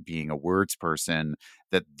like being a words person,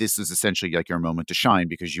 that this is essentially like your moment to shine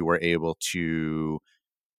because you were able to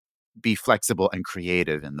be flexible and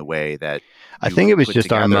creative in the way that I think it was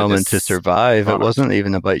just our moment to survive. Product. It wasn't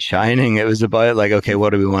even about shining. It was about like, okay,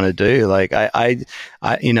 what do we want to do? Like ID's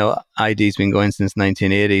been going since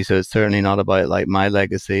 1980. So it's certainly not about like my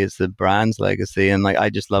legacy. It's the brand's legacy. And like, I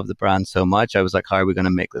just love the brand so much. I was like, how are we going to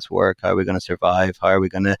make this work? How are we going to survive? How are we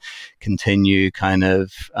going to continue kind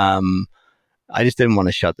of, I just didn't want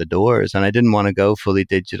to shut the doors, and I didn't want to go fully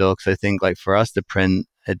digital because I think like for us, the print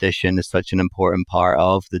edition is such an important part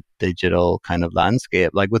of the digital kind of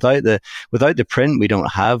landscape. Like without the print, we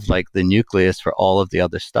don't have like the nucleus for all of the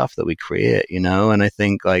other stuff that we create, and I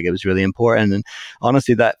think like it was really important. And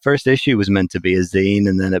honestly, that first issue was meant to be a zine,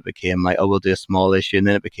 and then it became like, oh, we'll do a small issue, and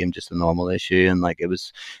then it became just a normal issue. And like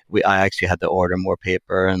I actually had to order more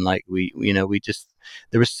paper, and like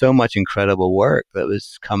there was so much incredible work that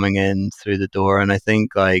was coming in through the door. And I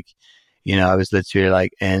think like, I was literally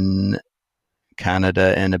like in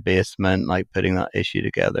Canada in a basement, like putting that issue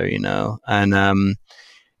together, and and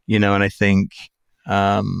I think,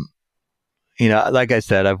 like I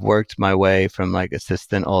said, I've worked my way from like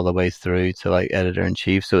assistant all the way through to like editor in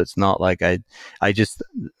chief. So it's not like I just,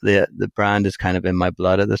 the brand is kind of in my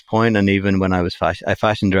blood at this point. And even when I was I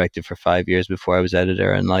fashion directed for 5 years before I was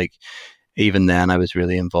editor. And like, even then I was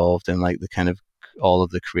really involved in like the kind of all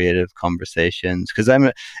of the creative conversations. Cause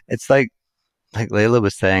it's like Laila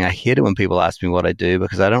was saying, I hate it when people ask me what I do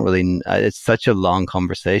because I don't really, it's such a long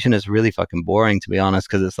conversation. It's really fucking boring, to be honest,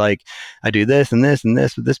 because it's like, I do this and this and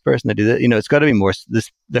this with this person. I do that. It's got to be more,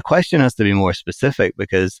 the question has to be more specific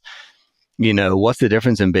because, what's the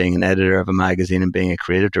difference in being an editor of a magazine and being a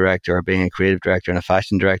creative director, or being a creative director and a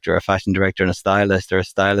fashion director, or a fashion director and a stylist, or a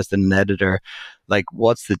stylist and an editor? Like,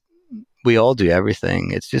 we all do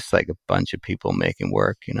everything. It's just like a bunch of people making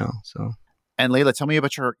work, so. And Laila, tell me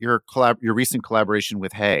about your recent collaboration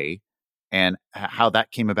with Hey, and how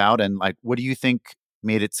that came about, and like, what do you think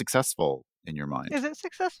made it successful in your mind? Is it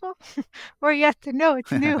successful? Or yet to know,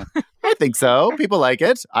 it's new. I think so. People like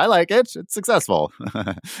it. I like it. It's successful.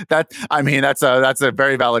 That's a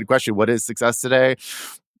very valid question. What is success today?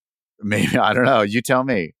 Maybe, I don't know. You tell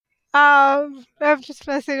me. I'm just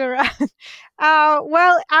messing around.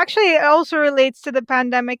 Well, actually, it also relates to the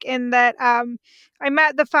pandemic in that I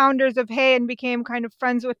met the founders of Hey and became kind of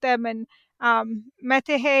friends with them, and Mette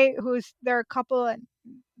Hey, they're a couple, and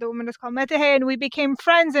the woman is called Mette Hey, and we became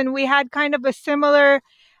friends, and we had kind of a similar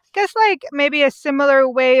guess like maybe a similar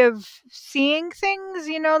way of seeing things,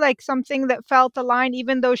 like something that felt aligned,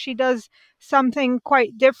 even though she does something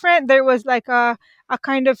quite different. There was like a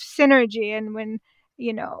kind of synergy. And when,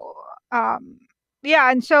 you know, um,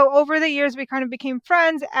 yeah. And so over the years, we kind of became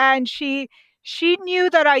friends, and she knew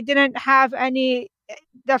that I didn't have any,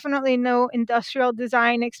 definitely no industrial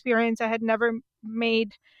design experience. I had never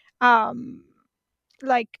made, um,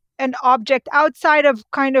 like an object outside of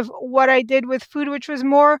kind of what I did with food, which was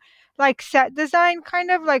more like set design,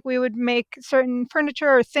 kind of like we would make certain furniture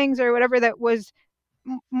or things or whatever that was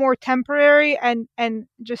more temporary and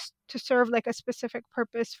just to serve like a specific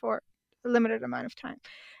purpose for a limited amount of time.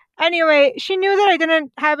 Anyway, she knew that I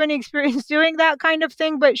didn't have any experience doing that kind of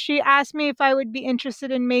thing, but she asked me if I would be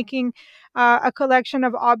interested in making a collection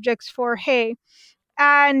of objects for Hey.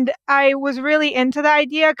 And I was really into the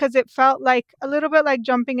idea because it felt like a little bit like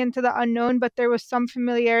jumping into the unknown, but there was some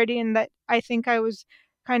familiarity in that. I think I was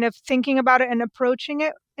kind of thinking about it and approaching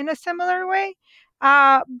it in a similar way.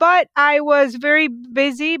 But I was very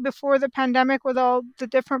busy before the pandemic with all the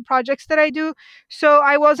different projects that I do. So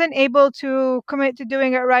I wasn't able to commit to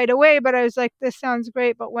doing it right away, but I was like, this sounds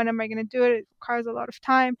great, but when am I going to do it? It requires a lot of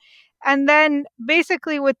time. And then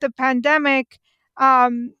basically with the pandemic,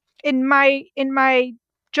 um, in my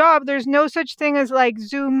job, there's no such thing as like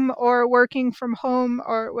Zoom or working from home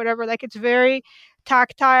or whatever. Like it's very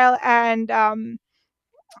tactile, and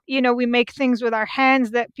we make things with our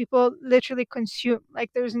hands that people literally consume.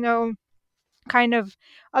 Like there's no kind of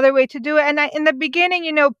other way to do it. And in the beginning,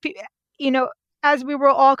 you know, as we were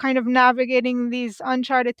all kind of navigating these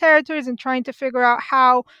uncharted territories and trying to figure out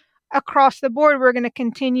how across the board we're going to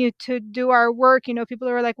continue to do our work, people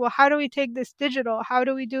were like, well, how do we take this digital? How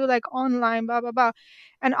do we do like online, blah, blah, blah.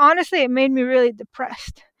 And honestly, it made me really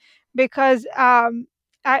depressed because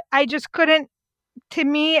I just couldn't. To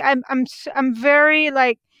me, I'm very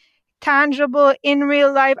like tangible in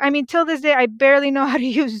real life. I mean, till this day, I barely know how to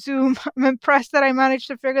use Zoom. I'm impressed that I managed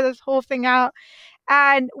to figure this whole thing out.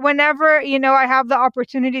 And whenever, I have the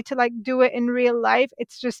opportunity to like do it in real life,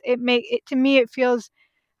 it's just, to me, it feels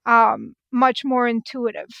much more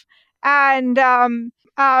intuitive. And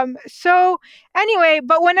so anyway,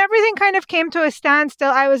 but when everything kind of came to a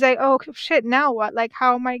standstill, I was like, oh shit, now what? Like,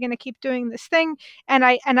 how am I going to keep doing this thing? And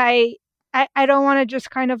I don't want to just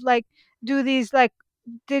kind of like do these like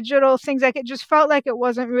digital things. Like it just felt like it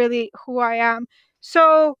wasn't really who I am.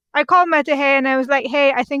 So I called Meta Hey and I was like,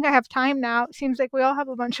 hey, I think I have time now. It seems like we all have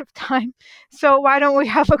a bunch of time. So why don't we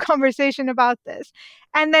have a conversation about this?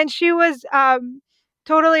 And then she was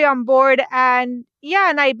totally on board. And yeah,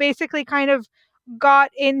 and I basically kind of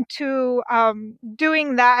got into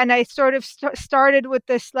doing that. And I sort of started with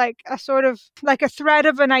this like a sort of like a thread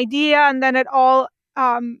of an idea. And then it all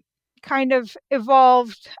kind of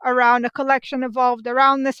evolved around, a collection evolved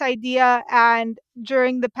around this idea and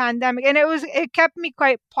during the pandemic. And it kept me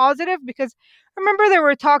quite positive because remember there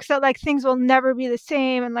were talks that like things will never be the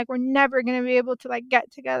same and like we're never going to be able to like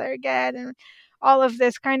get together again and all of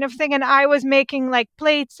this kind of thing. And I was making like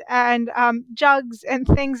plates and jugs and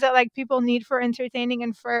things that like people need for entertaining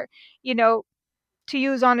and for, to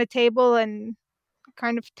use on a table and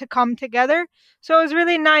kind of to come together. So it was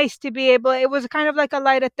really nice to be able, it was kind of like a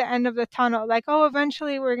light at the end of the tunnel, like, oh,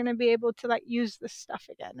 eventually we're going to be able to like use this stuff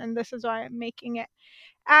again. And this is why I'm making it.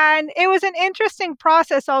 And it was an interesting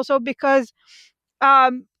process also because,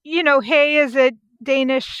 Hey is a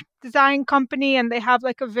Danish design company and they have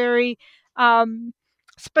like a very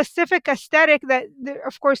specific aesthetic that,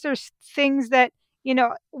 of course, there's things that,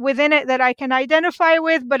 within it that I can identify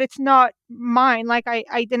with, but it's not mine. Like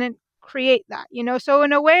I didn't create that, so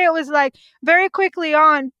in a way it was like very early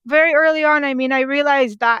on, I mean, I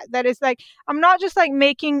realized that it's like I'm not just like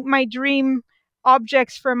making my dream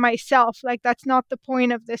objects for myself. Like that's not the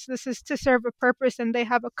point of this. This is to serve a purpose and they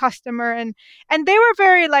have a customer, and they were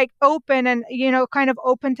very like open and kind of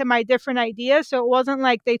open to my different ideas. So it wasn't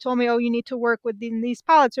like they told me, oh, you need to work within these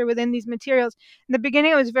palettes or within these materials. In the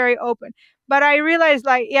beginning it was very open, but I realized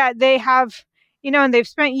like, yeah, they have, and they've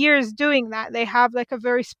spent years doing that. They have like a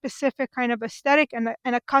very specific kind of aesthetic and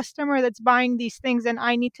a customer that's buying these things. And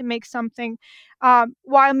I need to make something,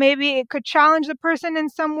 while maybe it could challenge the person in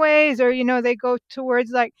some ways, or, they go towards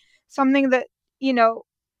like something that,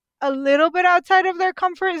 a little bit outside of their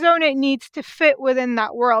comfort zone, it needs to fit within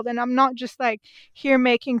that world. And I'm not just like here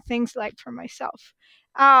making things like for myself.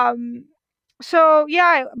 So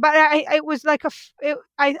yeah, but it was like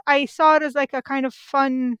I saw it as like a kind of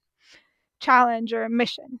fun challenge or a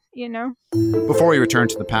mission. Before we return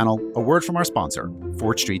to the panel, a word from our sponsor,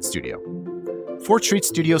 Fort Street Studio. 4th Street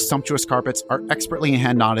Studio's sumptuous carpets are expertly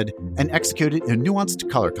hand-knotted and executed in nuanced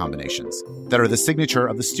color combinations that are the signature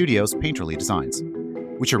of the studio's painterly designs,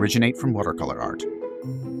 which originate from watercolor art.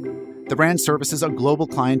 The brand services a global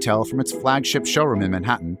clientele from its flagship showroom in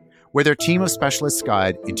Manhattan, where their team of specialists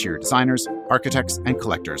guide interior designers, architects, and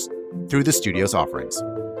collectors through the studio's offerings.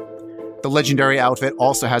 The legendary outfit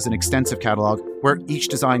also has an extensive catalog where each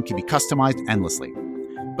design can be customized endlessly,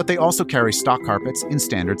 but they also carry stock carpets in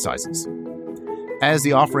standard sizes. As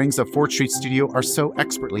the offerings of 4th Street Studio are so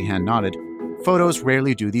expertly hand-knotted, photos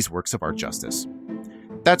rarely do these works of art justice.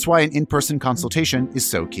 That's why an in-person consultation is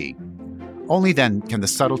so key. Only then can the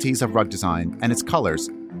subtleties of rug design and its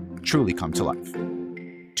colors truly come to life.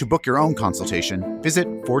 To book your own consultation, visit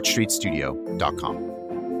 4thstreetstudio.com.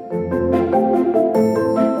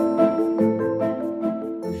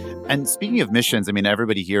 And speaking of missions, I mean,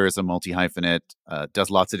 everybody here is a multi-hyphenate,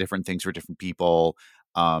 does lots of different things for different people.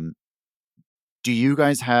 Do you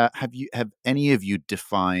guys have any of you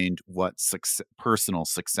defined what personal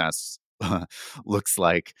success looks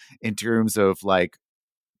like in terms of like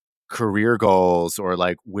career goals or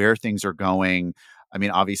like where things are going? I mean,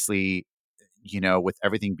 obviously, with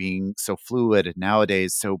everything being so fluid and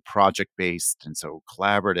nowadays so project based and so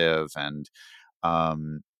collaborative, and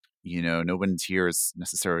no one's here is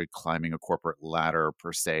necessarily climbing a corporate ladder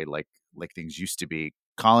per se, like things used to be.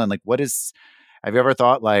 Colin, have you ever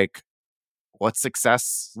thought like what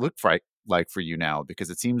success look like for you now?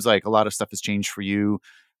 Because it seems like a lot of stuff has changed for you.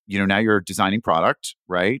 Now you're designing product,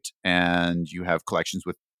 right? And you have collections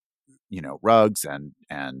with, rugs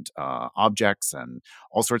and objects and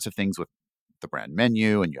all sorts of things with the brand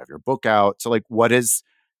menu, and you have your book out. So like, what is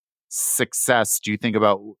success? Do you think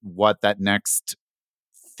about what that next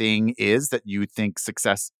thing is that you think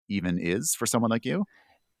success even is for someone like you?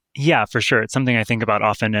 Yeah, for sure. It's something I think about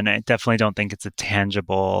often, and I definitely don't think it's a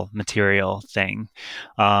tangible material thing.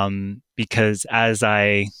 Because as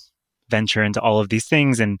I venture into all of these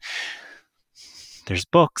things, and there's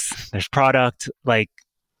books, there's product, like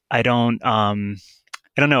I don't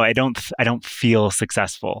know. I don't feel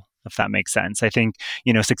successful, if that makes sense. I think,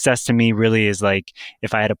 success to me really is like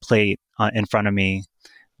if I had a plate in front of me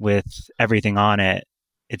with everything on it,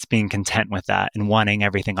 it's being content with that and wanting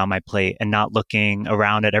everything on my plate and not looking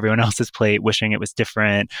around at everyone else's plate, wishing it was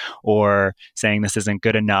different or saying this isn't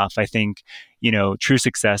good enough. I think, true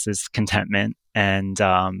success is contentment and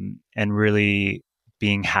really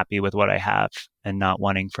being happy with what I have and not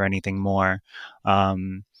wanting for anything more.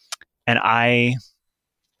 And I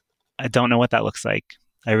don't know what that looks like.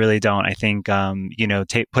 I really don't. I think,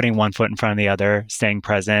 putting one foot in front of the other, staying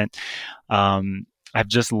present. I've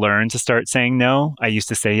just learned to start saying no. I used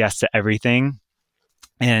to say yes to everything.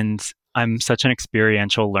 And I'm such an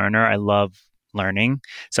experiential learner. I love learning.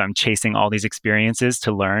 So I'm chasing all these experiences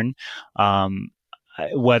to learn.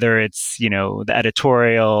 Whether it's, the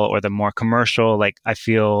editorial or the more commercial, like I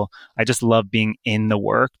just love being in the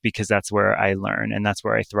work because that's where I learn and that's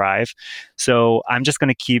where I thrive. So I'm just going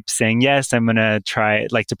to keep saying yes. I'm going to try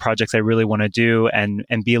to projects I really want to do and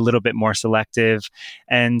be a little bit more selective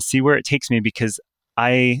and see where it takes me, because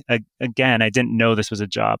I didn't know this was a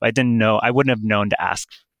job. I wouldn't have known to ask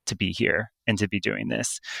to be here and to be doing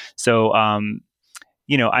this. So,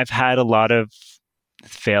 I've had a lot of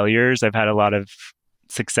failures. I've had a lot of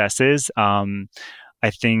successes. I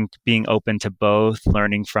think being open to both,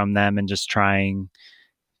 learning from them, and just trying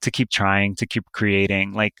to keep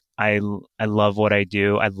creating. Like I love what I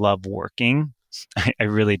do. I love working. I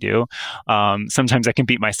really do. Sometimes I can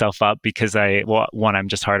beat myself up because I'm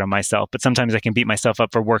just hard on myself, but sometimes I can beat myself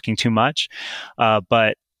up for working too much.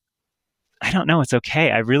 But I don't know. It's okay.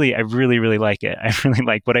 I really, really like it. I really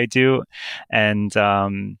like what I do. And,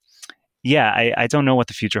 I don't know what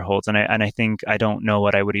the future holds. And I think I don't know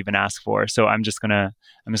what I would even ask for. So I'm just going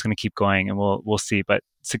to keep going and we'll see. But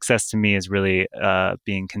success to me is really,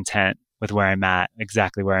 being content with where I'm at,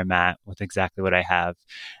 exactly where I'm at, with exactly what I have.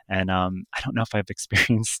 And I don't know if I've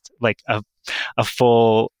experienced like a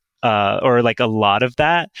full or like a lot of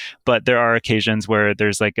that, but there are occasions where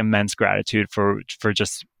there's like immense gratitude for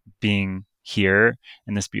just being here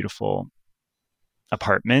in this beautiful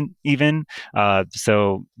apartment even.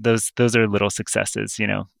 So those are little successes,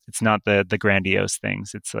 it's not the grandiose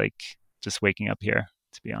things. It's like just waking up here,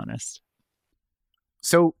 to be honest.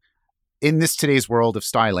 So in today's world of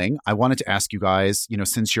styling, I wanted to ask you guys,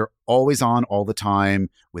 since you're always on all the time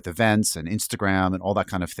with events and Instagram and all that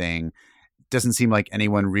kind of thing, doesn't seem like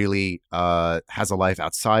anyone really has a life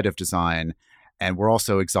outside of design, and we're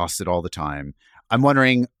also exhausted all the time. I'm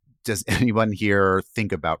wondering, does anyone here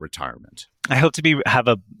think about retirement? I hope to have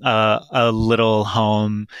a little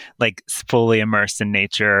home, like fully immersed in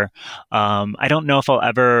nature. I don't know if I'll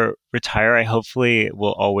ever retire. I hopefully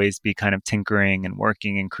will always be kind of tinkering and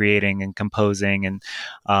working and creating and composing. And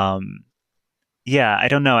yeah, I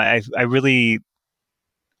don't know. I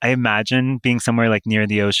imagine being somewhere like near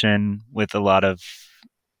the ocean with a lot of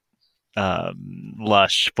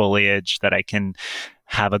lush foliage that I can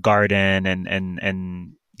have a garden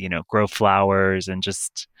and grow flowers and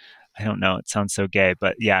just, I don't know, it sounds so gay,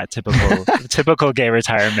 but yeah, typical gay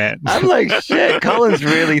retirement. I'm like, shit, Colin's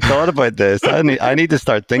really thought about this. I need to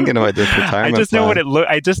start thinking about this retirement. I just know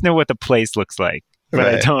I just know what the place looks like,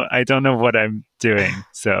 but right. I don't know what I'm doing.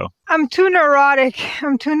 So I'm too neurotic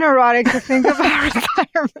to think about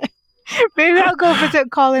retirement. Maybe I'll go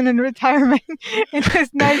visit Colin in retirement in his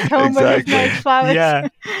nice home with his nice flowers. Yeah,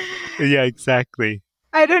 exactly.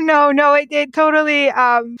 I don't know. No, it totally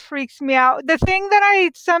freaks me out. The thing that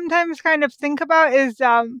I sometimes kind of think about is,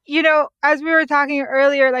 as we were talking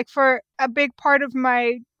earlier, like for a big part of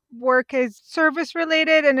my work is service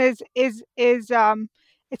related and is it's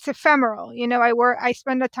ephemeral. I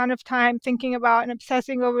spend a ton of time thinking about and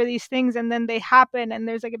obsessing over these things, and then they happen, and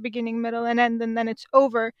there's like a beginning, middle, and end, and then it's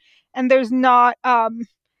over, and there's not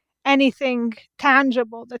anything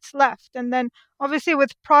tangible that's left. And then obviously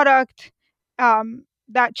with product,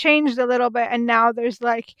 that changed a little bit, and now there's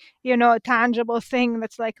like a tangible thing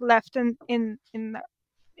that's like left on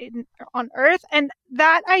Earth. And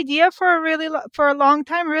that idea for a long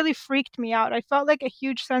time really freaked me out. I felt like a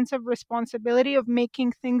huge sense of responsibility of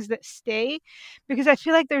making things that stay, because I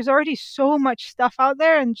feel like there's already so much stuff out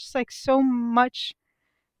there and just like so much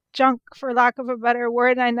junk, for lack of a better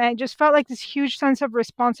word. And I just felt like this huge sense of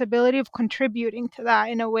responsibility of contributing to that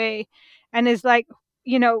in a way. And is like,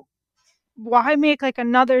 why make like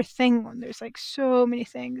another thing when there's like so many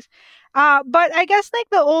things? But I guess like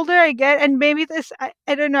the older I get, and maybe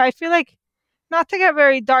I don't know, I feel like, not to get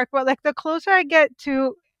very dark, but like the closer I get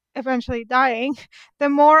to eventually dying, the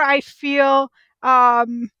more I feel,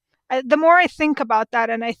 the more I think about that,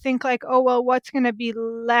 and I think like, oh, well, what's going to be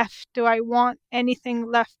left? Do I want anything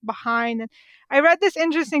left behind? And I read this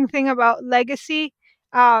interesting thing about legacy,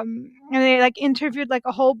 and they like interviewed like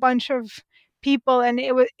a whole bunch of people, and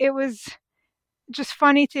it was just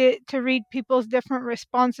funny to read people's different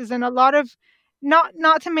responses, and a lot of,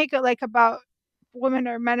 not to make it like about women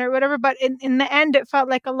or men or whatever, but in the end it felt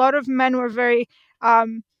like a lot of men were very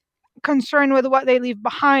concerned with what they leave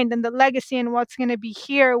behind and the legacy and what's going to be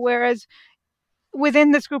here, whereas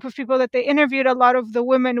within this group of people that they interviewed, a lot of the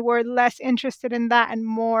women were less interested in that and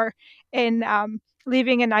more in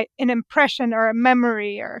leaving an impression or a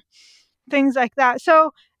memory or things like that.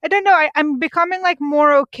 So I don't know, I'm becoming like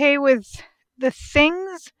more okay with the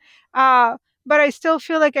things, but I still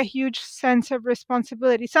feel like a huge sense of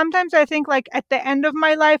responsibility. Sometimes I think like at the end of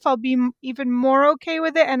my life, I'll be even more okay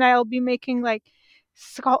with it, and I'll be making like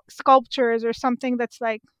sculptures or something that's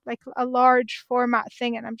like a large format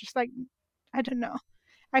thing, and I'm just like, I don't know.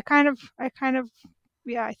 I kind of,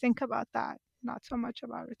 yeah, I think about that, not so much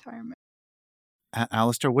about retirement.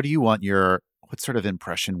 Alastair, what sort of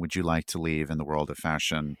impression would you like to leave in the world of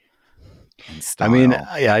fashion and style? I mean,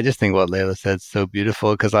 yeah, I just think what Laila said is so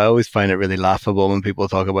beautiful, because I always find it really laughable when people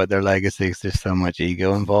talk about their legacy, because there's so much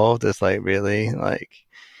ego involved. It's like, really, like,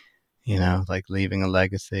 like leaving a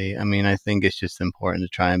legacy. I mean, I think it's just important to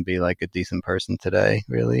try and be like a decent person today,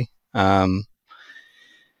 really. I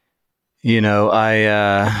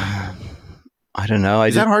don't know.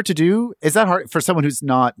 Is that hard to do? Is that hard for someone who's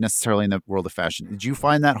not necessarily in the world of fashion? Did you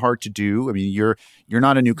find that hard to do? I mean, you're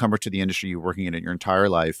not a newcomer to the industry. You're working in it your entire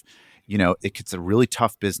life. It's a really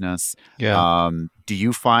tough business. Yeah. Do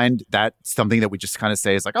you find that something that we just kind of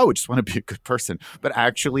say is like, oh, we just want to be a good person, but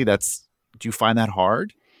actually do you find that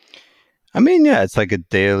hard? I mean, yeah, it's like a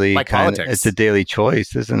daily politics. It's a daily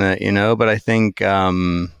choice, isn't it? But I think,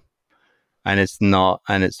 and it's not,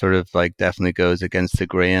 and it sort of like definitely goes against the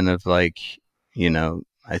grain of like,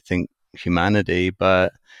 I think humanity,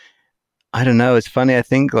 but I don't know. It's funny. I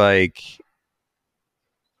think like,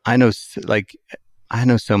 I know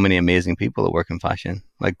so many amazing people that work in fashion,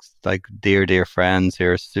 like dear friends who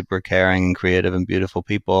are super caring and creative and beautiful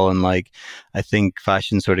people. And like, I think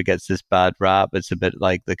fashion sort of gets this bad rap. It's a bit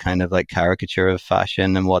like the kind of like caricature of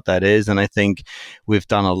fashion and what that is. And I think we've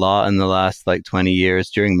done a lot in the last like 20 years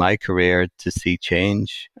during my career to see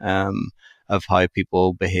change, of how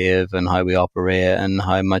people behave and how we operate and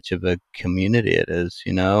how much of a community it is,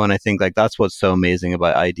 And I think like that's what's so amazing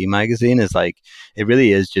about ID Magazine is like, it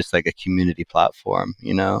really is just like a community platform,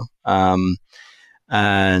 and,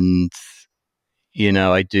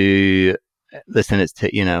 I do, listen,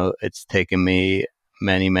 it's taken me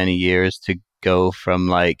many years to go from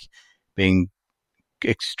like being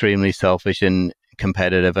extremely selfish and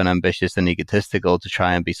competitive and ambitious and egotistical to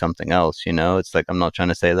try and be something else. It's like, I'm not trying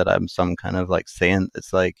to say that I'm some kind of like saint.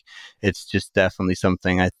 It's like, it's just definitely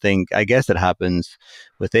something. I guess it happens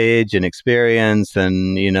with age and experience,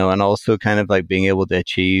 and also kind of like being able to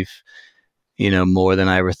achieve more than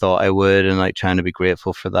I ever thought I would, and like trying to be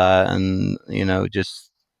grateful for that. And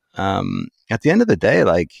just at the end of the day,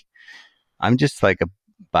 like, I'm just like a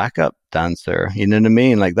backup dancer. You know what I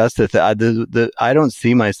mean? Like, that's I don't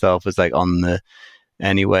see myself as like on the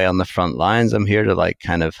front lines. I'm here to like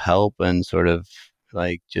kind of help and sort of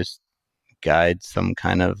like just guide some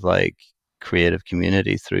kind of like creative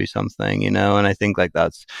community through something, and I think like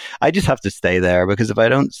I just have to stay there, because if I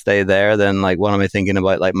don't stay there, then like, what am I thinking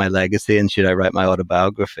about, like my legacy, and should I write my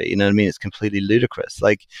autobiography? You know what I mean? It's completely ludicrous.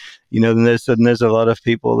 Like, then there's a lot of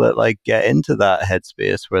people that like get into that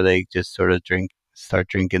headspace where they just sort of start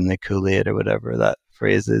drinking the Kool-Aid, or whatever that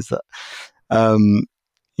phrase is. That I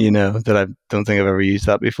don't think I've ever used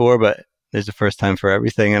that before, but there's a first time for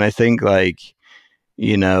everything. And I think like,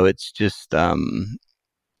 it's just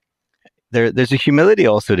there's a humility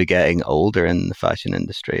also to getting older in the fashion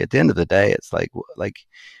industry. At the end of the day, it's like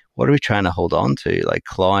what are we trying to hold on to? Like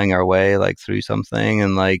clawing our way like through something.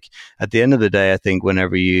 And like at the end of the day, I think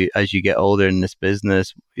as you get older in this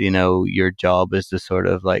business, your job is to sort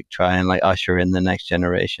of like try and like usher in the next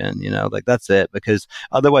generation, like that's it. Because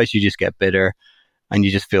otherwise you just get bitter and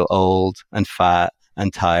you just feel old and fat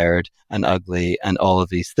and tired and ugly and all of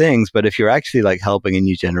these things. But if you're actually like helping a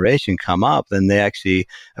new generation come up, then they actually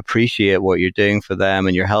appreciate what you're doing for them,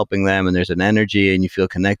 and you're helping them, and there's an energy, and you feel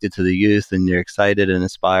connected to the youth, and you're excited and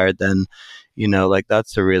inspired, then, like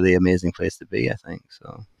that's a really amazing place to be, I think.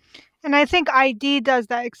 So. And I think ID does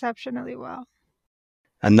that exceptionally well.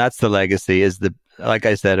 And that's the legacy, like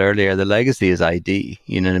I said earlier, the legacy is ID.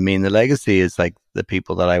 You know what I mean? The legacy is like the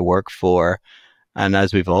people that I work for. And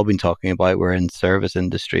as we've all been talking about, we're in service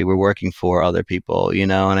industry. We're working for other people,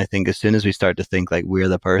 and I think as soon as we start to think like we're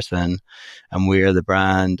the person and we're the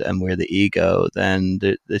brand and we're the ego, then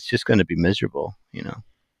it's just going to be miserable,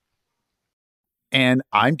 And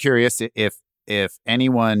I'm curious if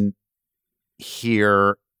anyone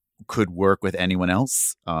here could work with anyone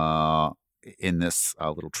else in this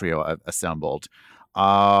little trio I've assembled.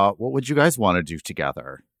 What would you guys want to do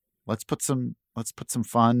together? Let's put some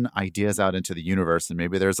fun ideas out into the universe, and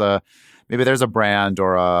maybe there's a brand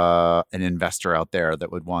or an investor out there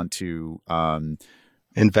that would want to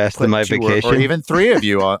invest in my vacation, or even three of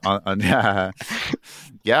you on yeah.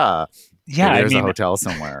 Yeah, maybe there's a hotel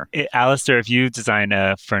somewhere. Alastair, if you design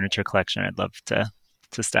a furniture collection, I'd love to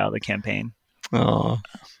style the campaign. Oh,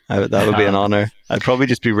 that would be an honor. I'd probably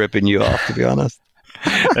just be ripping you off, to be honest.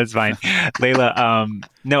 That's fine. Laila,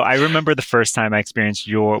 no, I remember the first time I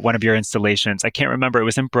experienced one of your installations. I can't remember. It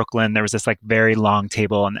was in Brooklyn. There was this like very long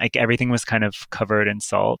table, and like everything was kind of covered in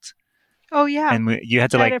salt. Oh yeah. And you had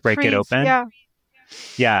to like break it open. Yeah.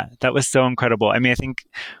 Yeah, that was so incredible. I mean, I think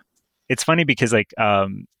it's funny because like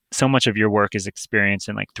so much of your work is experienced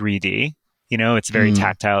in like 3D. It's very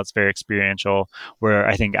tactile, it's very experiential, where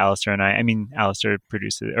I think Alastair and Alastair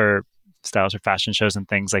produces or styles or fashion shows and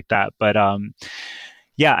things like that. But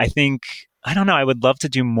yeah, I think, I don't know, I would love to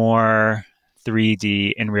do more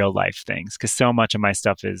 3D in real life things, because so much of my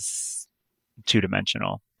stuff is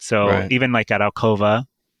two-dimensional. So right. Even like at Alcova,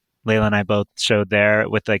 Laila and I both showed there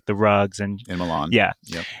with like the rugs and in Milan. Yeah.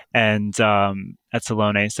 Yep. And at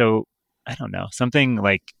Salone. So I don't know, something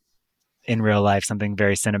like in real life, something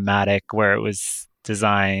very cinematic where it was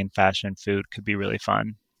design, fashion, food could be really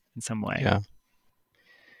fun in some way. Yeah.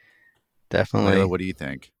 Definitely. Laila, what do you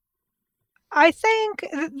think? I think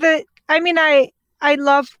that, I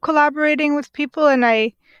love collaborating with people, and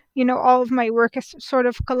all of my work is sort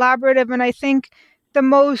of collaborative. And I think the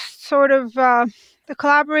most sort of, the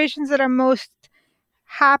collaborations that I'm most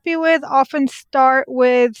happy with often start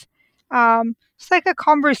with it's like a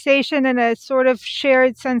conversation and a sort of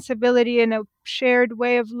shared sensibility and a shared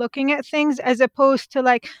way of looking at things, as opposed to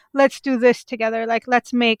like, let's do this together, like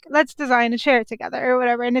let's design a chair together or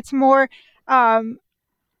whatever. And it's more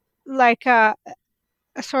like a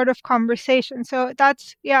sort of conversation. So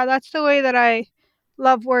that's the way that I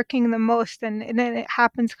love working the most, and then it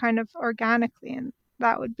happens kind of organically, and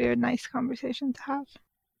that would be a nice conversation to have.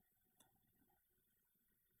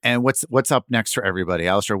 And what's up next for everybody?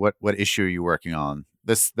 Alastair, what issue are you working on?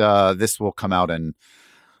 This will come out, and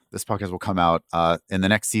this podcast will come out in the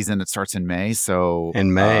next season. It starts in May. So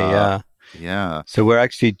in May, yeah. So we're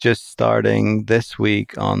actually just starting this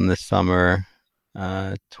week on the summer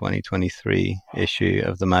 2023 issue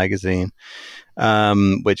of the magazine,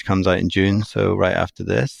 which comes out in June, so right after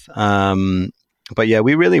this. But yeah,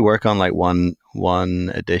 we really work on like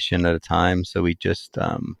one edition at a time. So we just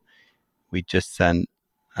sent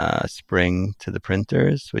spring to the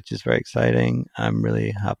printers, which is very exciting. I'm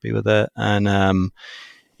really happy with it. And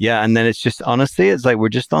yeah, and then it's just, honestly, it's like we're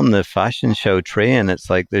just on the fashion show train. It's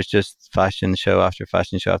like there's just fashion show after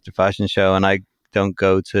fashion show after fashion show, and I don't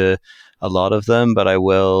go to a lot of them, but I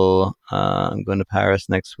will. I'm going to Paris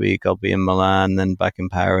next week. I'll be in Milan, then back in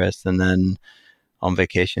Paris, and then on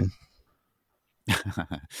vacation.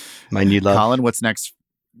 My new love. Colin, what's next?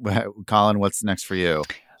 Colin, what's next for you?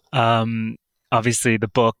 Obviously, the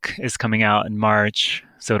book is coming out in March,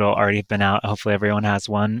 so it'll already have been out. Hopefully, everyone has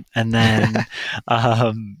one. And then,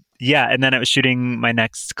 yeah, and then I was shooting my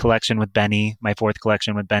next collection with Benny, my fourth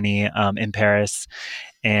collection with Benny, in Paris.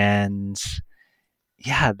 And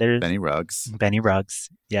yeah, there's Benny Ruggs. Benny Ruggs,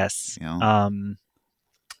 yes. Yeah.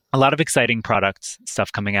 A lot of exciting product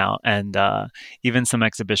stuff coming out, and even some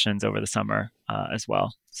exhibitions over the summer as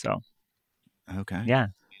well. So, okay, yeah.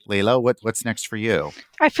 Laila, what's next for you?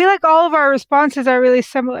 I feel like all of our responses are really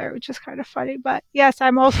similar, which is kind of funny. But yes,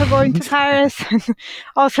 I'm also going to Paris,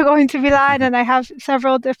 also going to Milan, and I have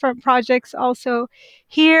several different projects also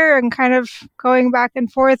here and kind of going back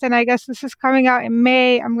and forth. And I guess this is coming out in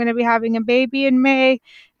May. I'm going to be having a baby in May,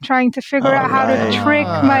 trying to figure out how to trick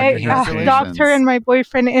my doctor and my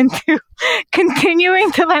boyfriend into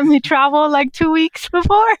continuing to let me travel like 2 weeks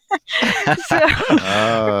before. See,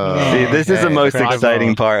 this is the most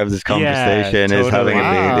exciting part of this conversation, totally. Is having a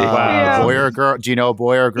baby. Wow. Yeah. Boy or girl? Do you know a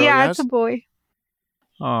boy or a girl Yeah, yet? it's a boy.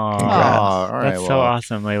 Oh, all right, that's so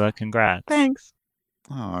awesome, Laila. Congrats. Thanks.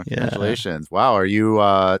 Oh, congratulations! Yeah. Wow, are you?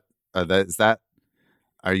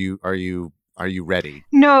 Are you ready?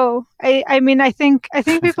 No, I mean, I think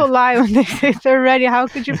people lie when they say they're ready. How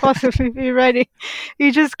could you possibly be ready?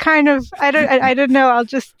 You just kind of, I don't know. I'll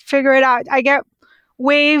just figure it out. I get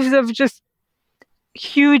waves of just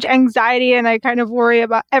huge anxiety, and I kind of worry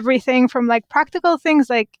about everything from like practical things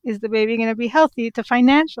like, is the baby going to be healthy, to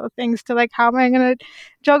financial things, to like, how am I going to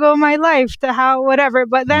juggle my life, to how whatever.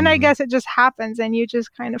 But then I guess it just happens, and you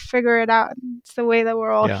just kind of figure it out. It's the way that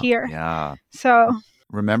we're all here. Yeah. So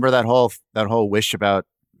remember that whole wish about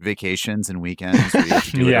vacations and weekends where you have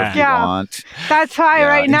to do whatever you want. That's why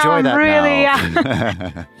right now I'm really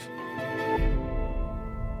now.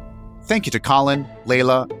 Thank you to Colin,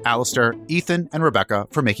 Laila, Alastair, Ethan, and Rebecca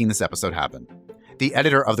for making this episode happen. The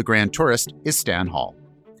editor of The Grand Tourist is Stan Hall.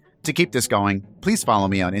 To keep this going, please follow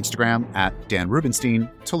me on Instagram at Dan Rubenstein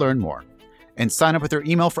to learn more, and sign up with your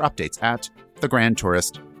email for updates at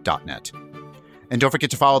thegrandtourist.net. And don't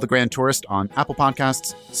forget to follow The Grand Tourist on Apple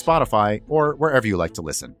Podcasts, Spotify, or wherever you like to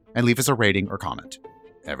listen, and leave us a rating or comment.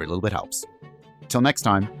 Every little bit helps. Till next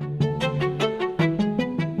time.